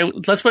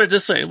 Let's put it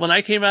this way. When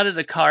I came out of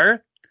the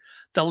car,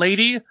 the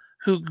lady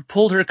who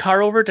pulled her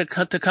car over to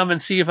come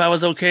and see if I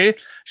was okay,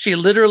 she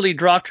literally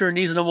dropped to her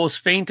knees and almost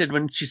fainted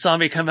when she saw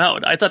me come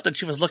out. I thought that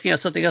she was looking at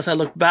something else. I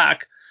looked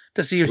back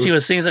to see if she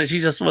was seeing something. She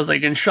just was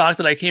like in shock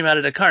that I came out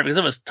of the car because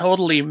it was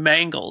totally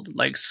mangled,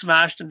 like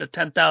smashed into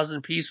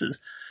 10,000 pieces.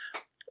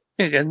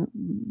 Again,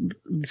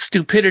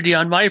 stupidity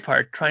on my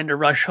part, trying to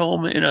rush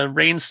home in a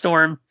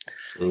rainstorm,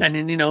 and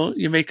then,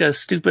 you make a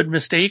stupid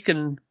mistake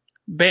and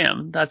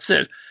bam, that's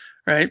it,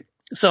 right?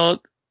 So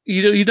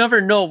you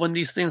never know when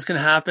these things can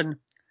happen,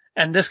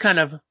 and this kind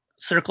of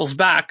circles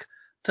back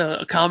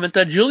to a comment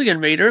that Julian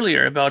made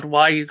earlier about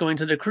why he's going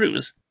to the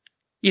cruise.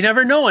 You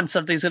never know when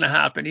something's going to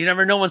happen. You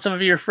never know when some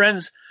of your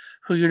friends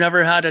who you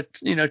never had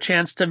a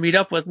chance to meet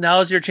up with,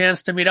 now's your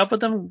chance to meet up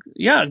with them.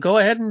 Yeah, go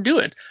ahead and do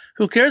it.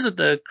 Who cares if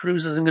the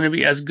cruise isn't going to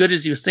be as good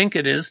as you think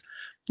it is,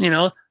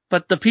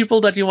 but the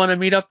people that you want to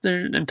meet up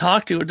there and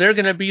talk to, they're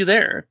going to be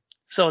there.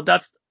 So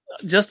that's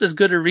just as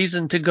good a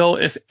reason to go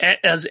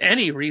as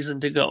any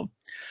reason to go.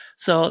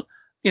 So,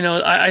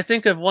 I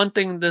think of one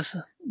thing this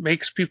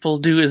makes people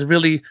do is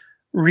really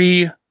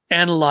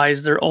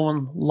reanalyze their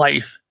own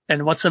life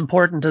and what's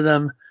important to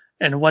them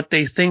and what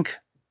they think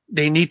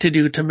they need to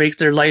do to make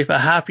their life a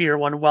happier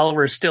one while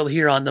we're still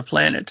here on the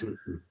planet.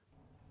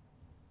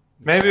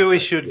 Maybe we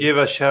should give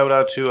a shout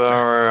out to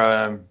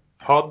our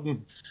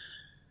pod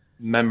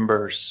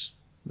members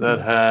that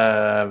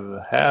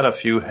have had a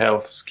few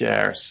health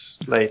scares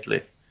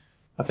lately.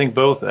 I think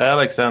both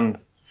Alex and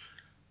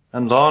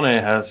Lonnie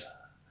has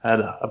had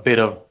a bit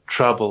of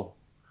trouble,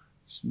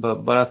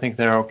 but I think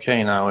they're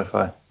okay now if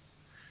I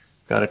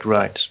got it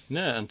right.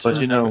 Yeah, and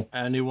to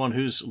anyone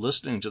who's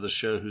listening to the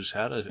show who's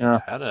had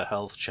a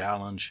health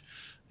challenge,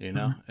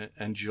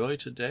 enjoy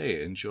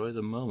today, enjoy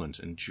the moment,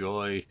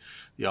 enjoy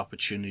the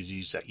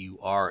opportunities that you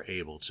are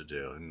able to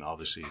do. And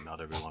obviously,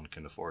 not everyone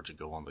can afford to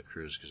go on the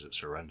cruise because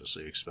it's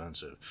horrendously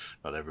expensive.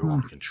 Not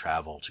everyone can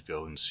travel to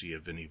go and see a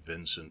Vinnie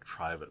Vincent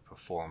private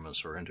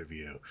performance or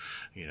interview.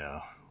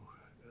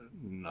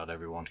 Not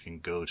everyone can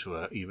go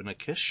to even a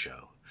Kiss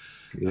show.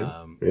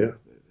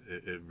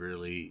 It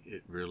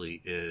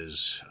really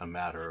is a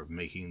matter of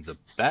making the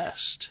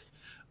best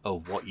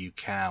of what you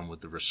can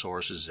with the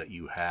resources that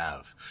you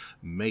have.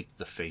 Make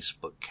the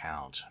Facebook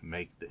count,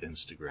 make the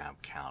Instagram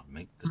count,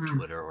 make the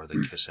Twitter or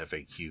the Kiss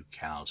FAQ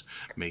count,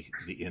 make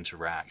the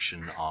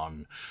interaction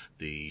on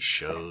the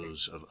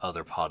shows of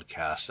other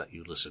podcasts that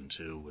you listen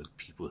to with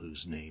people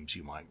whose names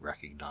you might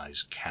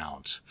recognize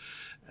count.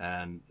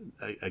 And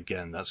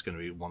again, that's going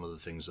to be one of the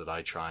things that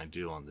I try and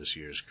do on this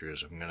year's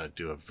cruise. I'm going to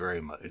do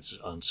it's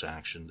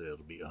unsanctioned, it'll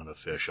be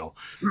unofficial,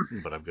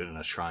 but I'm going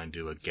to try and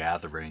do a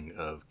gathering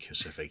of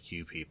Kiss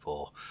FAQ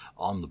people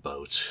on the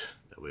boat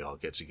that we all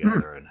get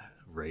together and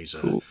raise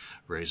our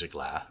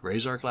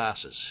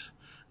glasses.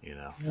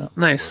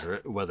 Nice.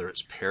 Whether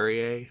it's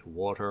Perrier,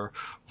 water,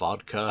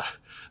 vodka,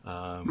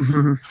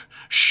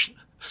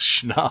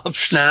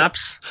 schnapps,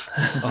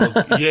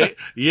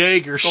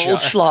 Jaeger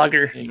shots.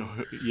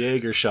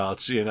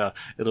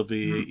 It'll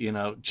be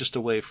just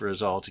a way for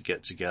us all to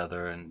get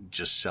together and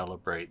just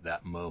celebrate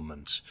that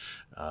moment,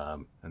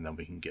 and then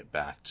we can get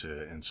back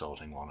to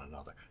insulting one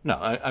another. No,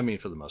 I mean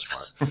for the most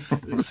part,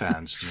 real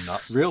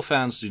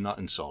fans do not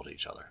insult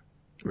each other.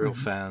 Real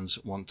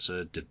fans want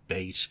to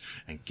debate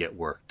and get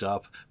worked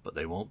up, but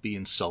they won't be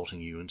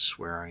insulting you and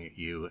swearing at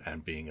you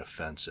and being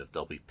offensive.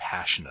 They'll be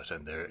passionate,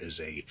 and there is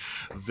a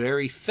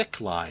very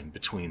thick line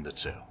between the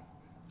two.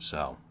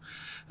 So,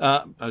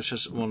 I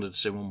just wanted to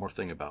say one more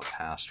thing about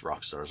past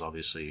rock stars.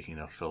 Obviously,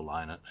 Phil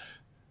Lynott,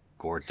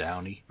 Gord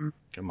Downie,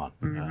 come on,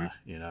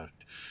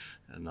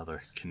 another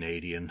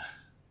Canadian,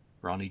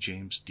 Ronnie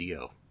James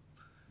Dio.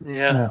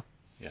 Yeah.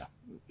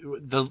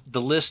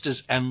 The list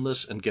is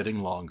endless and getting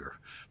longer,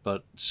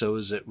 but so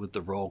is it with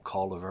the roll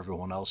call of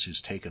everyone else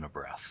who's taken a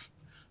breath.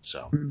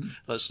 So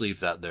let's leave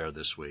that there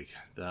this week.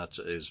 That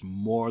is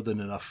more than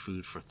enough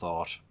food for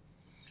thought.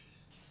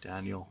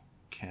 Daniel,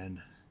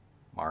 Ken,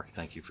 Mark,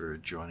 thank you for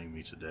joining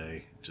me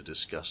today to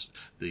discuss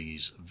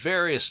these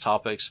various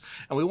topics.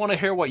 And we want to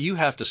hear what you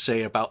have to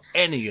say about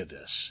any of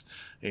this.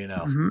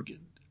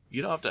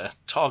 You don't have to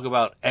talk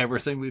about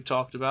everything we've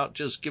talked about.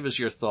 Just give us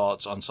your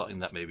thoughts on something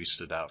that maybe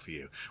stood out for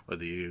you.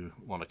 Whether you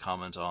want to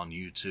comment on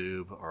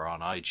YouTube or on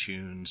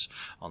iTunes,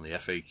 on the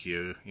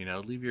FAQ,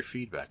 leave your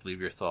feedback,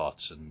 leave your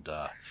thoughts, and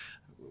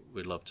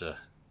we'd love to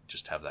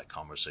just have that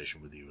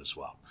conversation with you as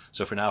well.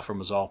 So for now,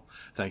 from us all,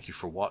 thank you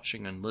for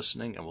watching and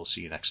listening, and we'll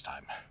see you next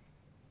time.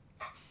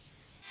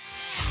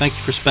 Thank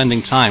you for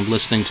spending time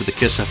listening to the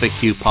Kiss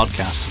FAQ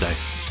podcast today.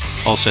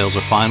 All sales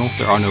are final.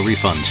 There are no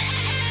refunds.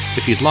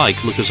 If you'd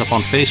like, look us up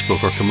on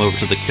Facebook or come over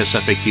to the Kiss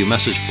FAQ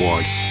message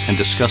board and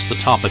discuss the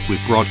topic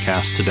we've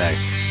broadcast today.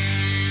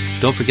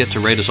 Don't forget to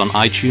rate us on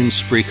iTunes,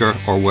 Spreaker,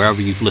 or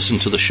wherever you've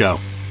listened to the show.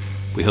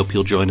 We hope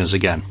you'll join us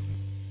again.